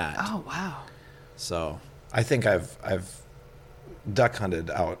middle of that. Oh, wow. So I think I've duck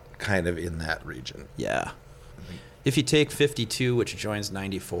hunted out kind of in that region. yeah. If you take 52, which joins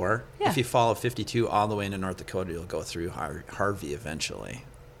 94, if you follow 52 all the way into North Dakota, you'll go through Harvey eventually.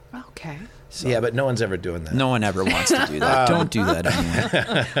 Okay. So, yeah, but no one's ever doing that. No one ever wants to do that. Don't do that anymore.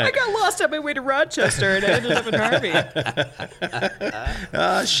 I got lost on my way to Rochester and I ended up in Harvey.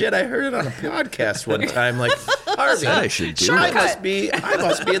 Shit, I heard it on a podcast one time. Like, Harvey, I should do I it. must be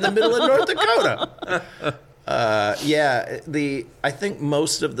in the middle of North Dakota. I think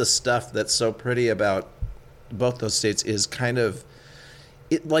most of the stuff that's so pretty about both those states is kind of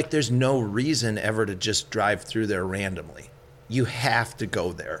like there's no reason ever to just drive through there randomly. You have to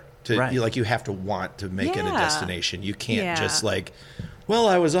go there you have to want to make it a destination. You can't just like, well,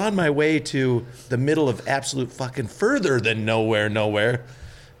 I was on my way to the middle of absolute fucking further than nowhere,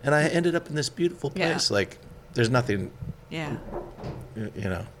 and I ended up in this beautiful place. Like, there's nothing. Yeah.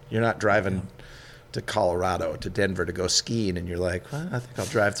 You're not driving to Colorado, to Denver to go skiing, and you're like, well, I think I'll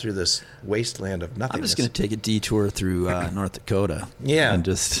drive through this wasteland of nothingness. I'm just going to take a detour through North Dakota. Yeah. And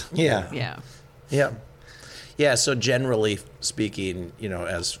just... Yeah. Yeah, so generally speaking,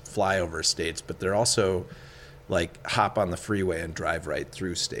 as flyover states, but they're also like hop on the freeway and drive right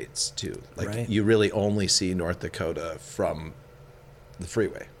through states too. Like you really only see North Dakota from the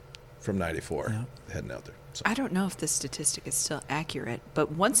freeway, from 94 heading out there. So. I don't know if this statistic is still accurate,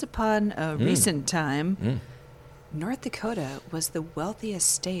 but once upon a recent time, North Dakota was the wealthiest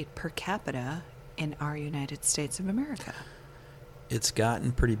state per capita in our United States of America. It's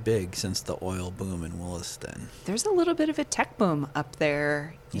gotten pretty big since the oil boom in Williston. There's a little bit of a tech boom up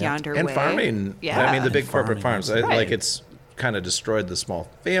there yonder and way. farming. Yeah. I mean, the big And corporate farming. farms. Right. Like, it's kind of destroyed the small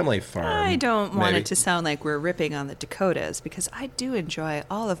family farm. I don't want maybe. it to sound like we're ripping on the Dakotas, because I do enjoy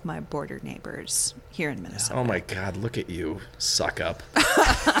all of my border neighbors here in Minnesota. Oh my God, look at you, suck up.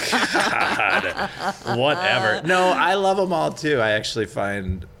 God, whatever. No, I love them all too. I actually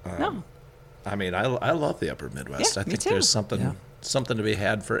find, I mean, I love the upper Midwest. Yeah, I me think too. there's something to be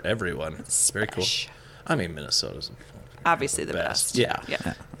had for everyone. It's very cool. Spesh. I mean, Minnesota's Obviously the best. Yeah.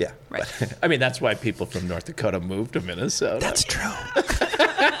 Yeah. Right. But, I mean, that's why people from North Dakota move to Minnesota. That's true.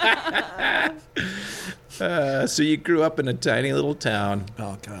 So you grew up in a tiny little town.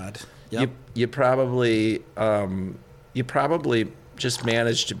 Oh, God. Yep. You probably just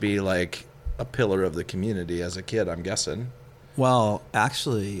managed to be like a pillar of the community as a kid, I'm guessing. Well,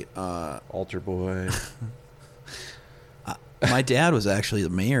 actually, Altar boy. my dad was actually the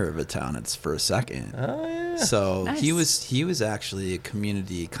mayor of a town for a second. Oh yeah. So Nice. he was actually a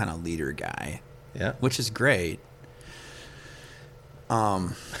community kind of leader guy. Yeah. Which is great.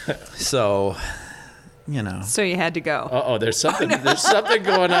 So, So you had to go. Uh-oh, there's something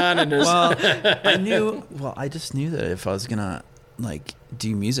going on, and there's I just knew that if I was gonna like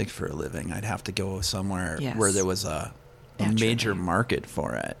do music for a living, I'd have to go somewhere Yes. where there was a major market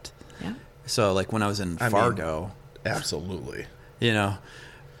for it. Yeah. So like when I was in Fargo, absolutely. well,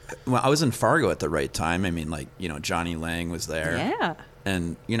 I was in Fargo at the right time. I mean, like, Johnny Lang was there. Yeah.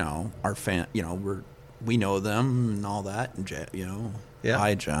 And, our fan, we know them and all that. And, Yeah.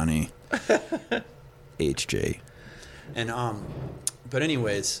 Hi, Johnny. HJ. And but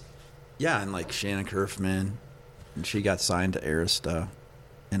anyways, yeah, and like Shannon Kerfman, and she got signed to Arista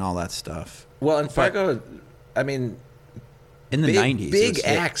and all that stuff. Well, in Fargo, I mean, in the 90s, big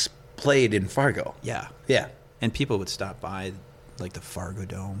acts played in Fargo. Yeah. Yeah. And people would stop by, like the Fargo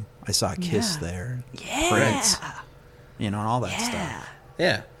Dome. I saw Kiss there. Yeah. Prince. And all that stuff.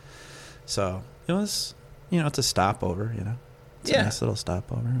 Yeah. So it was, it's a stopover, It's a nice little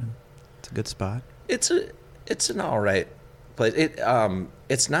stopover. And it's a good spot. It's an all right place.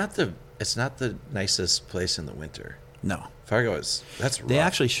 It's not the nicest place in the winter. No. Fargo that's rough. They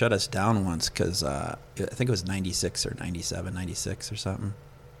actually shut us down once because I think it was 96 or 97, 96 or something.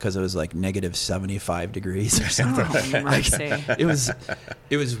 Because it was like negative 75 degrees or something. Oh, mercy. It was.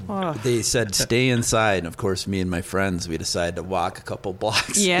 They said stay inside, and of course, me and my friends, we decided to walk a couple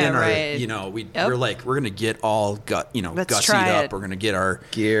blocks. Yeah, in our, right. we're like, we're gonna get all gussied up. We're gonna get our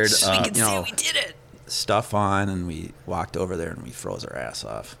geared so up. we can say we did it. Stuff on, and we walked over there and we froze our ass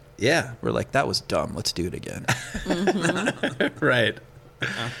off. Yeah, we're like, that was dumb. Let's do it again. Mm-hmm. Right.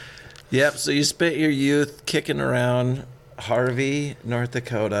 Yep. So you spent your youth kicking around Harvey, North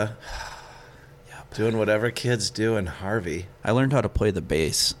Dakota. Yep. Doing whatever kids do in Harvey. I learned how to play the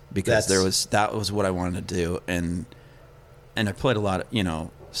bass because that was what I wanted to do, and I played a lot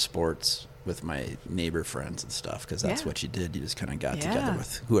of sports with my neighbor friends and stuff because that's what you did. You just kind of got together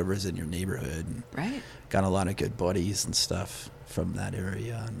with whoever's in your neighborhood, and got a lot of good buddies and stuff from that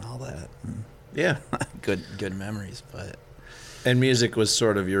area and all that. And good memories. But and music was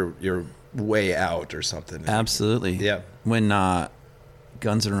sort of your way out or something. Absolutely. Yeah. When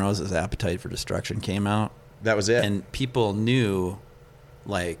Guns N' Roses' Appetite for Destruction came out, that was it. And people knew,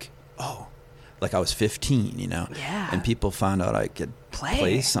 like I was 15, Yeah. And people found out I could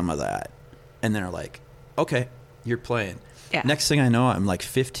play some of that. And they're like, okay, you're playing. Yeah. Next thing I know, I'm like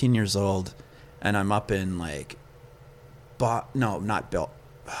 15 years old, and I'm up in like, where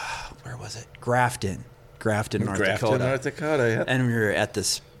was it? Grafton, North Dakota. North Dakota, yeah. And we were at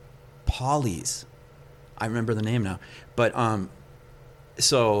this Polly's. I remember the name now. But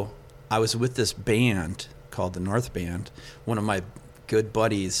so I was with this band called the North Band. One of my good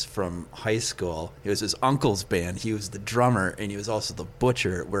buddies from high school. It was his uncle's band. He was the drummer, and he was also the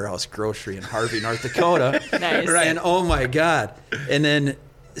butcher at Warehouse Grocery in Harvey, North Dakota. Nice. Right. And oh my God. And then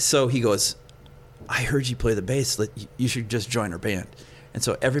so he goes, I heard you play the bass. You should just join our band. And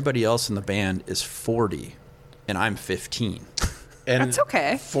so everybody else in the band is 40, and I'm 15. And that's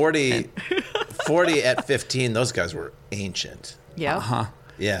okay. 40 at 15, those guys were ancient. Yeah. Uh-huh.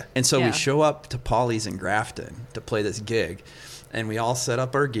 Yeah. And so we show up to Polly's in Grafton to play this gig, and we all set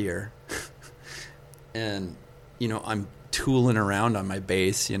up our gear. And, I'm tooling around on my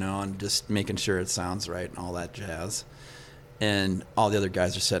bass, and just making sure it sounds right and all that jazz. And all the other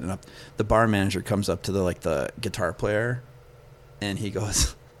guys are setting up. The bar manager comes up to the guitar player, and he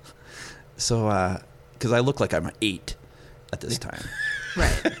goes, so, because I look like I'm 8 at this time.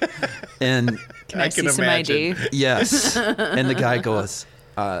 Right. And can I see some ID? Yes. And the guy goes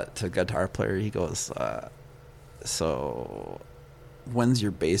to the guitar player, he goes, so when's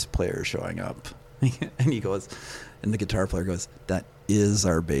your bass player showing up? And he goes, and the guitar player goes, that is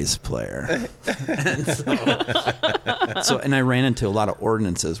our bass player. And and I ran into a lot of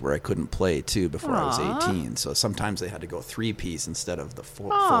ordinances where I couldn't play too before I was 18. So sometimes they had to go 3-piece instead of the full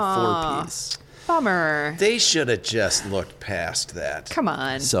 4-piece. Bummer. They should have just looked past that. Come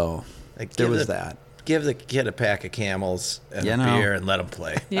on. So there was that. Give the kid a pack of Camels and a beer and let him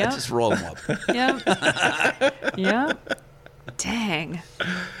play. Yeah. I just roll him up. Yeah. Yeah. Dang.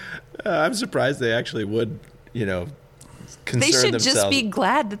 I'm surprised they actually would, concern they should themselves. just be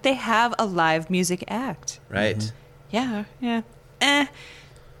glad that they have a live music act. Right. Mm-hmm. Yeah.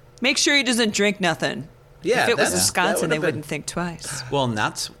 Make sure he doesn't drink nothing. Yeah. If it was Wisconsin, they wouldn't think twice. Well, and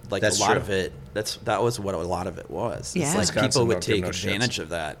that's like That's a lot true. of it. That was what a lot of it was. Yeah. It's like Wisconsin people would don't give take no advantage shits. of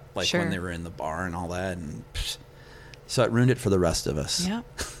that, like Sure. when they were in the bar and all that, and so it ruined it for the rest of us. Yep.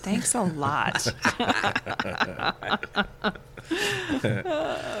 Thanks a lot.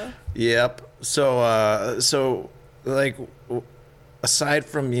 Yep. So like, aside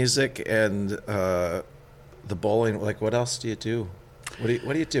from music and the bowling, like, what else do you do? What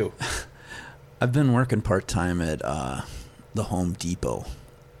do you do? I've been working part-time at the Home Depot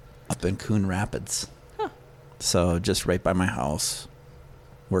up in Coon Rapids. Huh. So just right by my house.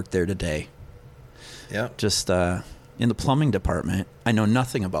 Worked there today. Yeah. Just in the plumbing department. I know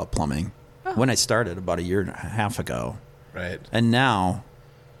nothing about plumbing. Oh. When I started about a year and a half ago. Right. And now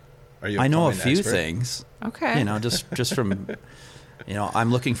Are you? I know a plumbing few expert? things. Okay. Just from,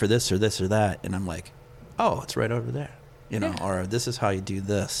 I'm looking for this or that. And I'm like, oh, it's right over there. or this is how you do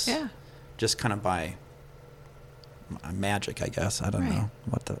this. Yeah. Just kind of by magic, I guess. I don't know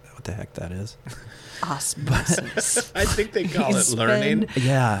what the heck that is. Osmosis. I think they call it learning.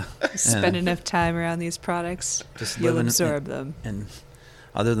 Yeah. Spend enough time around these products, Just you'll living absorb them. And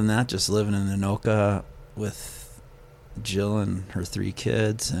other than that, just living in Anoka with Jill and her 3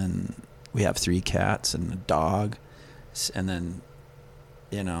 kids, and we have 3 cats and a dog, and then,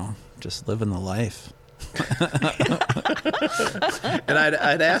 just living the life. And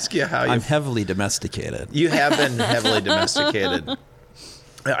I'd ask you how I'm heavily domesticated. You have been heavily domesticated.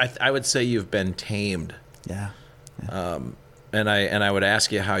 I would say you've been tamed. Yeah. And I would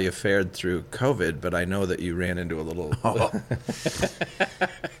ask you how you fared through COVID, but I know that you ran into a little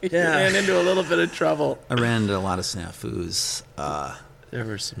ran into a little bit of trouble. I ran into a lot of snafus. There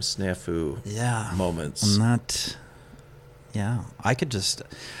were some snafu moments. I'm not. Yeah, I could just.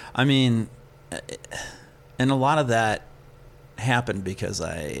 I mean, and a lot of that happened because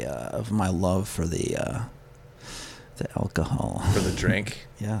of my love for the alcohol, for the drink.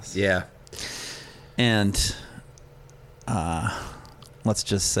 Yes. Yeah. And let's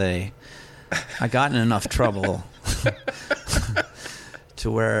just say I got in enough trouble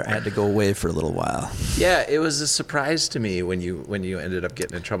to where I had to go away for a little while. Yeah, it was a surprise to me when you ended up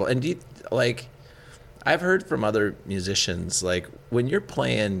getting in trouble. And I've heard from other musicians, like when you're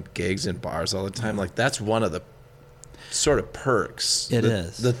playing gigs in bars all the time, like that's one of the sort of perks. It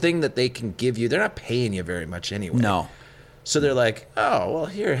is. The thing that they can give you. They're not paying you very much anyway. No. So they're like, oh, well,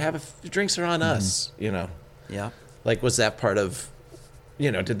 here, drinks are on us, Yeah. Like, was that part of,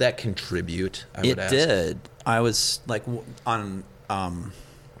 did that contribute? It did. I was like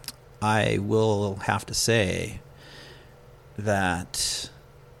I will have to say that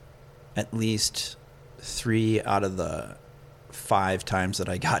at least 3 out of the 5 times that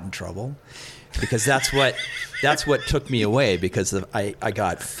I got in trouble, because that's what took me away, because I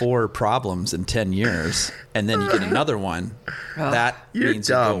got 4 problems in 10 years, and then you get another one. That means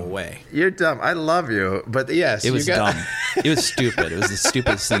dumb. you go away. You're dumb. I love you, but yes, it was dumb. It was stupid. It was the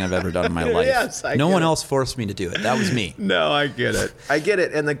stupidest thing I've ever done in my life. Yes, no one else forced me to do it. That was me. No, I get it.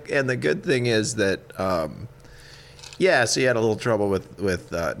 And the good thing is that, so you had a little trouble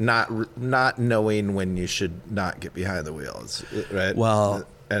with not knowing when you should not get behind the wheels, right? Well,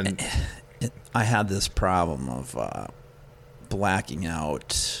 and I had this problem of blacking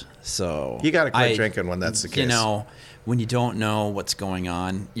out. So you got to quit drinking when that's the case. When you don't know what's going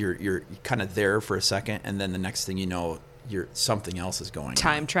on, you're kind of there for a second, and then the next thing you know, something else is going on.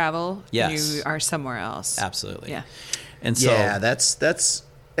 Time travel. Yes. You are somewhere else. Absolutely. Yeah. And so that's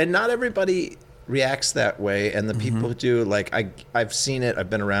and not everybody reacts that way, and the people who do, like I've seen it,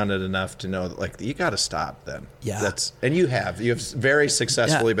 I've been around it enough to know that, like, you got to stop then. Yeah. And you have very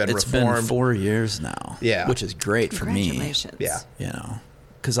successfully been reformed. It's been 4 years now. Yeah. Which is great for me. Congratulations. Yeah.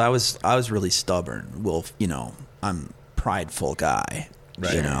 Because I was really stubborn. Well, I'm a prideful guy.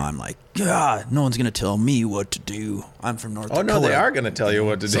 Right. I'm like, God, no one's going to tell me what to do. I'm from North Dakota. Oh, no, they are going to tell you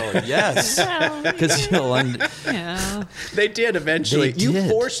what to do. So, yes. Because Yeah. They did eventually. They You did.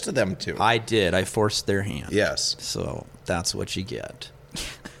 forced them to. I did. I forced their hand. Yes. So that's what you get.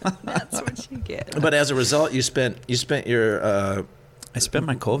 That's what you get. But as a result, you spent your I spent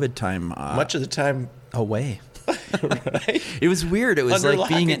my COVID time much of the time away. right? It was weird. It was Under like lock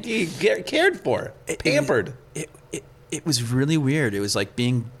being and key, cared for, pampered. It was really weird. It was like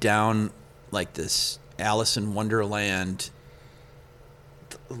being down like this Alice in Wonderland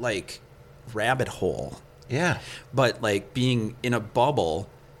like rabbit hole. Yeah. But like being in a bubble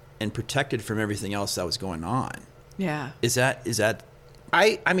and protected from everything else that was going on. Yeah. Is that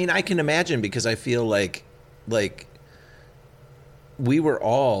I mean, I can imagine, because I feel like we were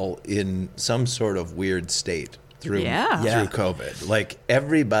all in some sort of weird state through COVID. Like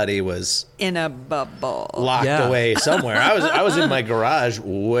everybody was In a bubble. locked away somewhere. I was in my garage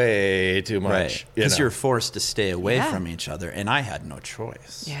way too much. right? Because you're forced to stay away from each other, and I had no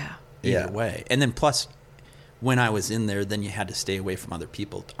choice. Yeah. Either way. And then plus, when I was in there, then you had to stay away from other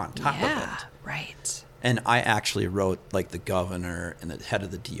people on top of Yeah. it. Right. And I actually wrote like the governor and the head of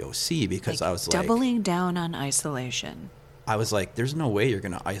the DOC, because I was like, doubling down on isolation. I was like, there's no way you're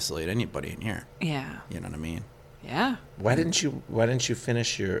going to isolate anybody in here. Yeah. You know what I mean? Yeah. Why didn't you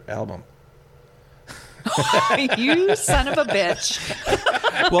finish your album? You son of a bitch.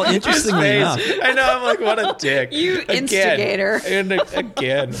 Well, interestingly enough, I know, I'm like, what a dick. You instigator. And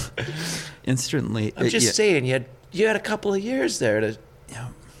again. instantly, I'm just saying, you had a couple of years there to yeah,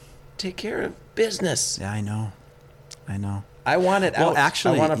 take care of business. yeah, I know. I want it out. Well,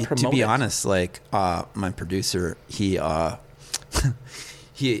 actually, I want to promote be it. honest, like my producer, he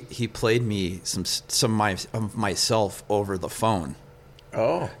he played me some of myself over the phone.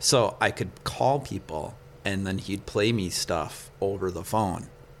 Oh. So I could call people, and then he'd play me stuff over the phone.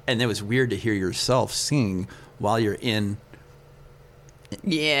 And it was weird to hear yourself sing while you're in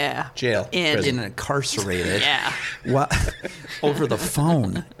jail, incarcerated. Yeah. Over the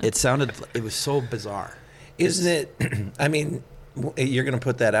phone. It was so bizarre. Isn't it? I mean, you're going to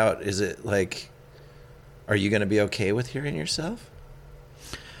put that out. Is it like, are you going to be okay with hearing yourself?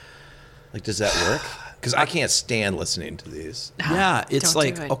 Like, does that work? Because I can't stand listening to these. Yeah, it's Don't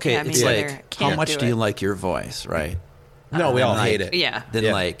like, do it. okay, Yeah, me it's neither. like, Can't how much do do you it. like your voice, right? No, we all like, hate it. Yeah. Then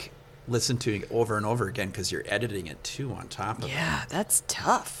Yeah. like listen to it over and over again because you're editing it too on top of it. Yeah, that's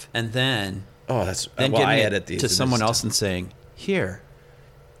tough. And then Oh, that's then well, I getting edit it these to and someone it's- else and saying, here,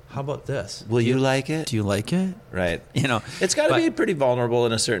 how about this? Will you like it? Do you like it? Right. You know, It's got to but- be pretty vulnerable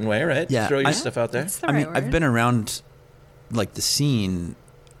in a certain way, right? Yeah, Throw your I- stuff out there. That's the I right mean, word. I've been around like the scene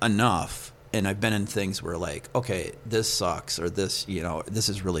enough, and I've been in things where like, okay, this sucks, or this, this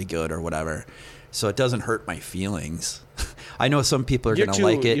is really good, or whatever. So it doesn't hurt my feelings. I know some people are You're going to too-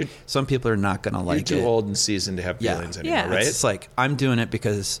 like you're- it. Some people are not going to like You're it. too old and seasoned to have Yeah. feelings anymore, Yeah. right? It's like I'm doing it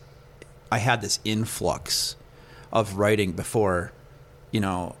because I had this influx of writing before,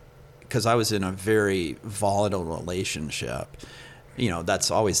 because I was in a very volatile relationship.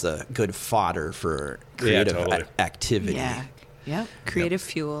 That's always the good fodder for creative totally. activity. Yeah. Yep. Creative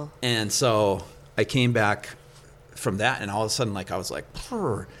fuel. And so I came back from that, and all of a sudden, like, I was like,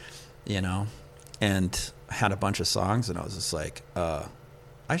 "Purr," and I had a bunch of songs, and I was just like,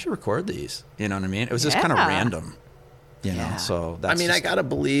 I should record these. You know what I mean? It was just kind of Yeah. random, Yeah. So that's I mean, just, I gotta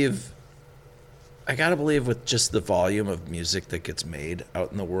believe with just the volume of music that gets made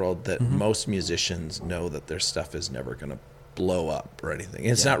out in the world that most musicians know that their stuff is never going to blow up or anything.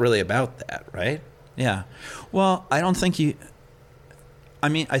 It's not really about that, right? Yeah. Well, I don't think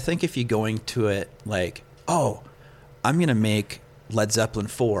I think if you're going to it like, oh, I'm going to make Led Zeppelin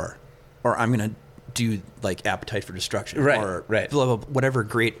 4, or I'm going to do like Appetite for Destruction, Right, or right. blah, blah, whatever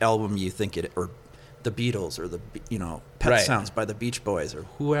great album you think it, or the Beatles, or the, Pet Right. Sounds by the Beach Boys, or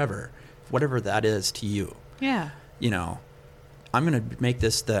whatever that is to you. Yeah. I'm going to make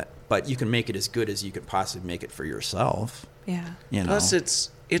this, but you can make it as good as you could possibly make it for yourself. Yeah. Plus,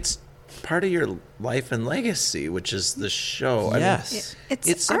 it's part of your life and legacy, which is the show. Yes. I mean,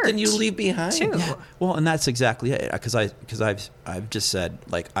 it's something you art, leave behind. too. Yeah. Well, and that's exactly it. Because I've just said,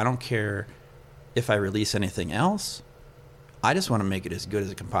 like, I don't care if I release anything else. I just want to make it as good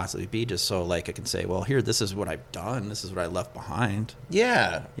as it can possibly be, just so like I can say, well, here, this is what I've done. This is what I left behind.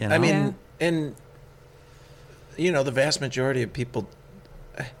 Yeah. You know? I mean, Yeah. and the vast majority of people,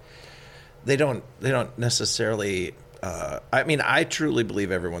 they don't necessarily. I mean, I truly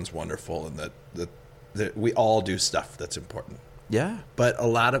believe everyone's wonderful, and that we all do stuff that's important. Yeah. But a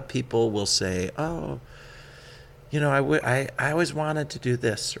lot of people will say, "Oh, I always wanted to do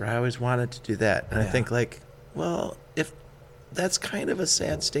this, or I always wanted to do that," and I Yeah. think like, well, if that's kind of a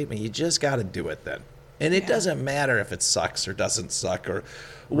sad statement, you just got to do it then, and it doesn't matter if it sucks or doesn't suck or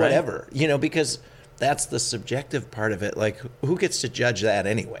whatever, because that's the subjective part of it. Like, who gets to judge that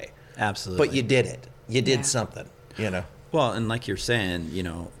anyway? Absolutely. But you did it. You did Yeah. something. Well, and like you're saying,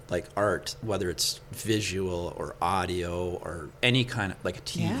 like art, whether it's visual or audio or any kind of like a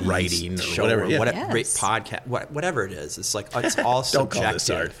TV Yeah. Writing or show whatever, or yeah. whatever, great Yes. podcast, whatever it is, it's like it's all Don't call this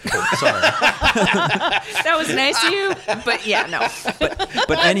subjective. art. Oh, sorry, That was nice of you, but yeah, no.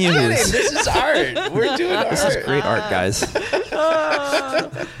 but anywho, This is art. We're doing art. this is great art, guys.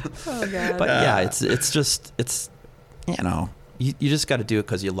 Oh God. But yeah, it's just you just got to do it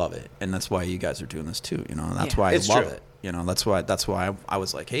because you love it, and that's why you guys are doing this too. And that's Yeah. why I It's love true. it. That's why I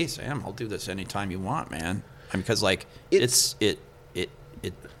was like, hey Sam, I'll do this anytime you want, man. Because like It's- it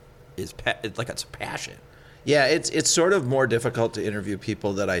is like it's a passion. Yeah, it's sort of more difficult to interview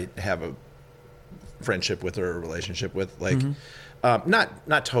people that I have a friendship with or a relationship with. Like,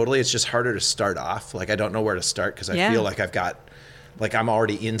 not totally. It's just harder to start off. Like, I don't know where to start because I Yeah. feel like I'm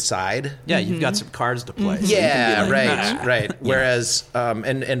already inside. Yeah, you've got some cards to play. so you can Yeah, be like, right. Whereas,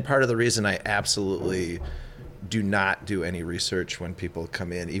 and part of the reason I absolutely do not do any research when people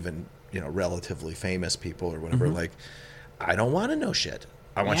come in, even relatively famous people or whatever. Like, I don't want to know shit.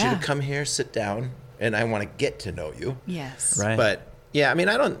 I want you Yeah. to come here, sit down, and I want to get to know you. Yes. Right. But yeah, I mean,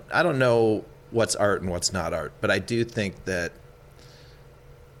 I don't know what's art and what's not art, but I do think that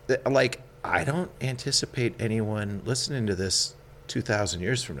like, I don't anticipate anyone listening to this 2,000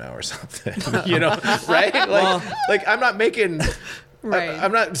 years from now or something, right? Like I'm not making, Right.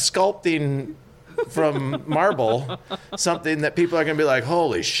 I'm not sculpting from marble something that people are going to be like,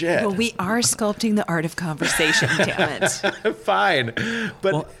 holy shit. Well, we are sculpting the art of conversation, damn it. Fine.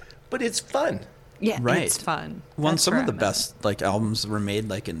 But it's fun. Yeah, Right. it's fun. Well, That's some where of the I'm best like albums were made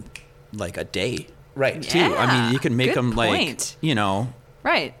like in like a day Right. too. I mean, you can make good them like, point. you know, at.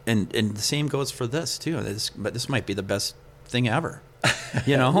 Right. and the same goes for this too. But this might be the best thing ever.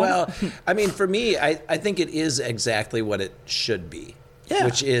 You know? Well, I mean, for me, I think it is exactly what it should be. Yeah.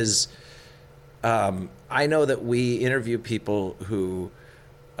 Which is, I know that we interview people who've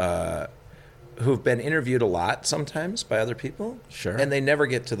been interviewed a lot sometimes by other people. Sure. And they never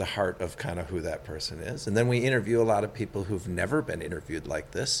get to the heart of kind of who that person is. And then we interview a lot of people who've never been interviewed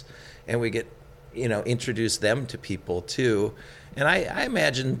like this. And we get, introduce them to people too. And I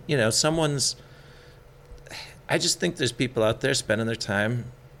imagine, I just think there's people out there spending their time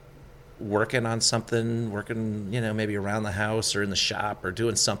working on something, maybe around the house or in the shop or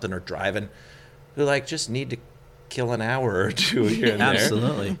doing something or driving, who like just need to kill an hour or two here and there.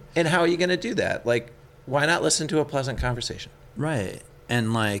 Absolutely. And how are you going to do that? Like, why not listen to a pleasant conversation? Right.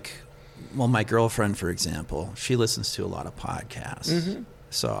 And like, well, my girlfriend, for example, she listens to a lot of podcasts. Mm-hmm.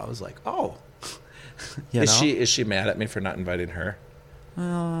 So I was like, oh, Is she mad at me for not inviting her?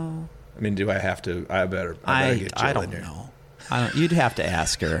 Well, I mean, do I have to? I better get Jill I don't in here. know. You'd have to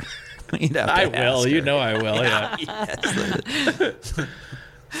ask her. I will. Her. I will. Yeah. Yes.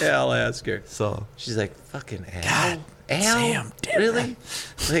 Yeah, I'll ask her. So she's like, "Fucking Al, God, Sam, damn really?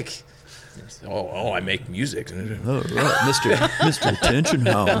 Like, I make music. Oh, right. Mr. Attention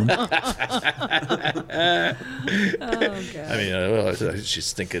Hound. Oh, God. I mean,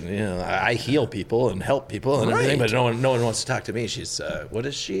 she's thinking, I heal people and help people and everything, but no one wants to talk to me. She's, what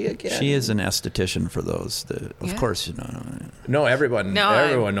is she again? She is an esthetician for those. Of course, you know. No, everyone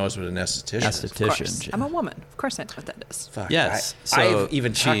knows what an esthetician is. Esthetician. I'm a woman. Of course I know what that is. Fuck. Yes. I've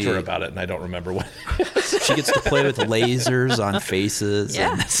even talked to her about it, and I don't remember what. She gets to play with lasers on faces.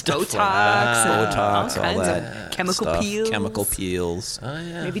 Yeah, and stuff Botox, like all all kinds that of chemical stuff. peels. Chemical peels. Oh,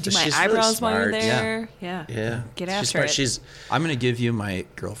 yeah. Maybe do But my she's really eyebrows while you're smart. there. Yeah. Yeah. Get She's after smart. it. I'm going to give you my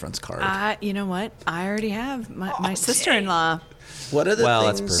girlfriend's card. You know what? I already have my sister-in-law. What are the Well,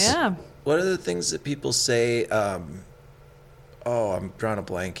 things? that's perfect. Yeah. What are the things that people say? I'm drawing a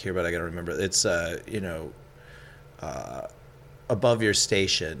blank here, but I got to remember. It's above your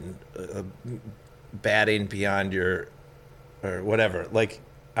station, batting beyond your, or whatever. Like,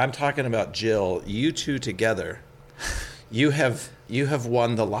 I'm talking about Jill. You two together, you have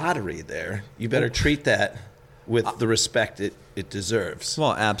won the lottery. There, you better treat that with the respect it deserves.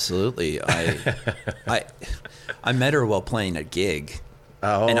 Well, absolutely. I met her while playing a gig,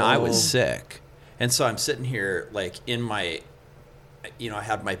 and I was sick, and so I'm sitting here like in my, I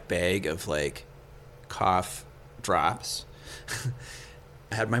had my bag of like cough drops.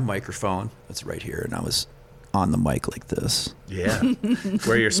 I had my microphone. That's right here, and I was on the mic like this. Yeah,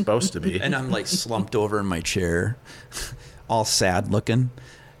 where you're supposed to be. And I'm like slumped over in my chair, all sad looking.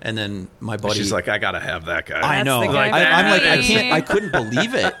 And then my buddy, She's like, I gotta have that guy. I know. the guy I'm like, for me. I couldn't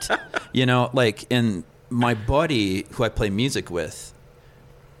believe it. And my buddy who I play music with,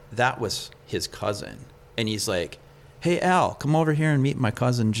 that was his cousin. And he's like, hey, Al, come over here and meet my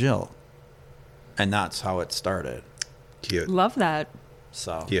cousin Jill. And that's how it started. Cute. Love that.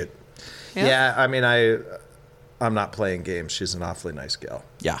 So Cute. Yeah. Yeah, I mean, I'm not playing games. She's an awfully nice gal.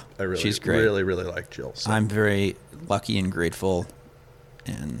 yeah, I really, she's great. really, really like Jill. So. I'm very lucky and grateful.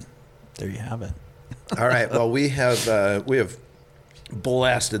 And there you have it. All right. Well, we have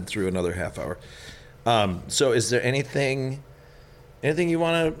blasted through another half hour. So, is there anything you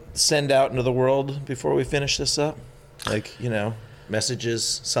want to send out into the world before we finish this up? Like,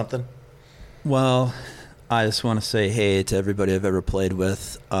 messages, something? Well, I just want to say hey to everybody I've ever played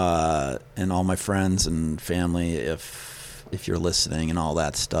with, and all my friends and family, if you're listening and all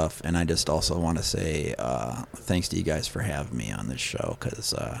that stuff. And I just also want to say thanks to you guys for having me on this show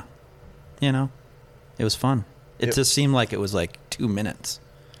because, it was fun. It just seemed like it was like 2 minutes.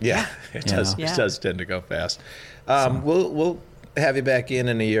 Yeah, it does. Yeah. It does tend to go fast. We'll have you back in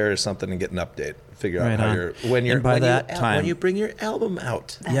a year or something and get an update. Figure out Right how on. when time, you bring your album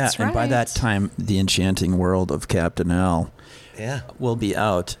out. That's and by that right. time, The Enchanting World of Captain L Yeah, will be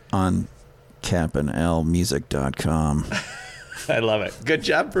out on captainlmusic.com. I love it. Good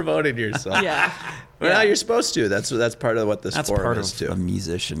job promoting yourself. Yeah. Well, now you're supposed to. That's part of what this That's forum part is of too. a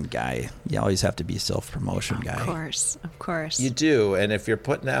musician guy. You always have to be self-promotion guy. Of course. You do, and if you're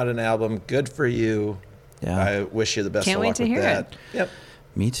putting out an album, good for you. Yeah. I wish you the best Can't of wait luck to with hear that. it. Yep.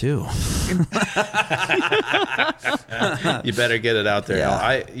 Me too. You better get it out there.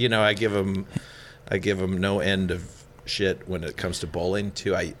 Yeah. I give them no end of shit when it comes to bowling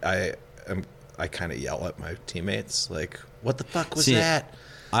too. I kind of yell at my teammates, like, what the fuck was See, that?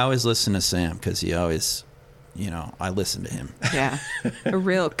 I always listen to Sam because he always, I listen to him. Yeah. A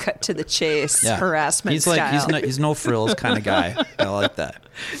real cut to the chase harassment he's style. Like, he's no frills kind of guy. I like that.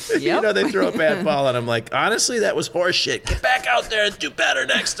 Yep. They throw a bad ball, and I'm like, honestly, that was horse shit. Get back out there and do better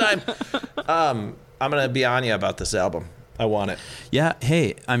next time. I'm going to be on you about this album. I want it. Yeah.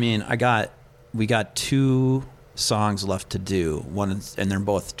 Hey, I mean, we got 2 songs left to do. And they're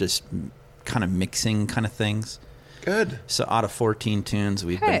both just kind of mixing kind of things. Good. So out of 14 tunes,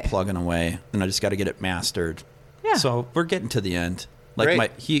 we've been plugging away, and I just got to get it mastered. Yeah. So we're getting to the end. Great.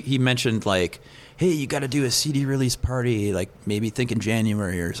 Like he mentioned, like, hey, you got to do a CD release party, like maybe think in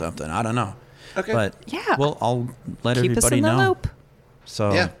January or something. I don't know. Okay. But well, I'll let Keep us everybody in the know. loop.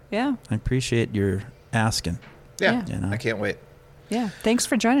 So Yeah. I appreciate your asking. Yeah. Yeah. I can't wait. Yeah. Thanks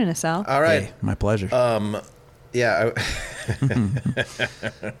for joining us, Al. All right. Hey, my pleasure. Yeah.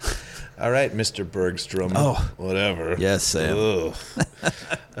 All right, Mr. Bergstrom. Oh. Whatever. Yes, Sam.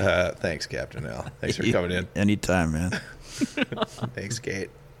 Thanks, Captain Al. Thanks for coming in. Anytime, man. Thanks,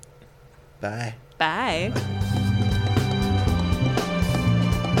 Kate. Bye. Bye.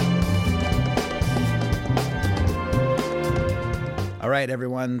 All right,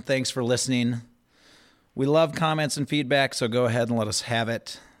 everyone. Thanks for listening. We love comments and feedback, so go ahead and let us have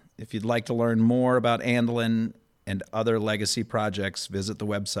it. If you'd like to learn more about Andelin and other legacy projects, visit the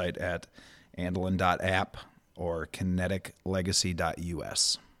website at andelin.app or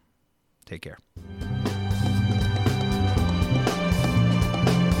kineticlegacy.us. Take care.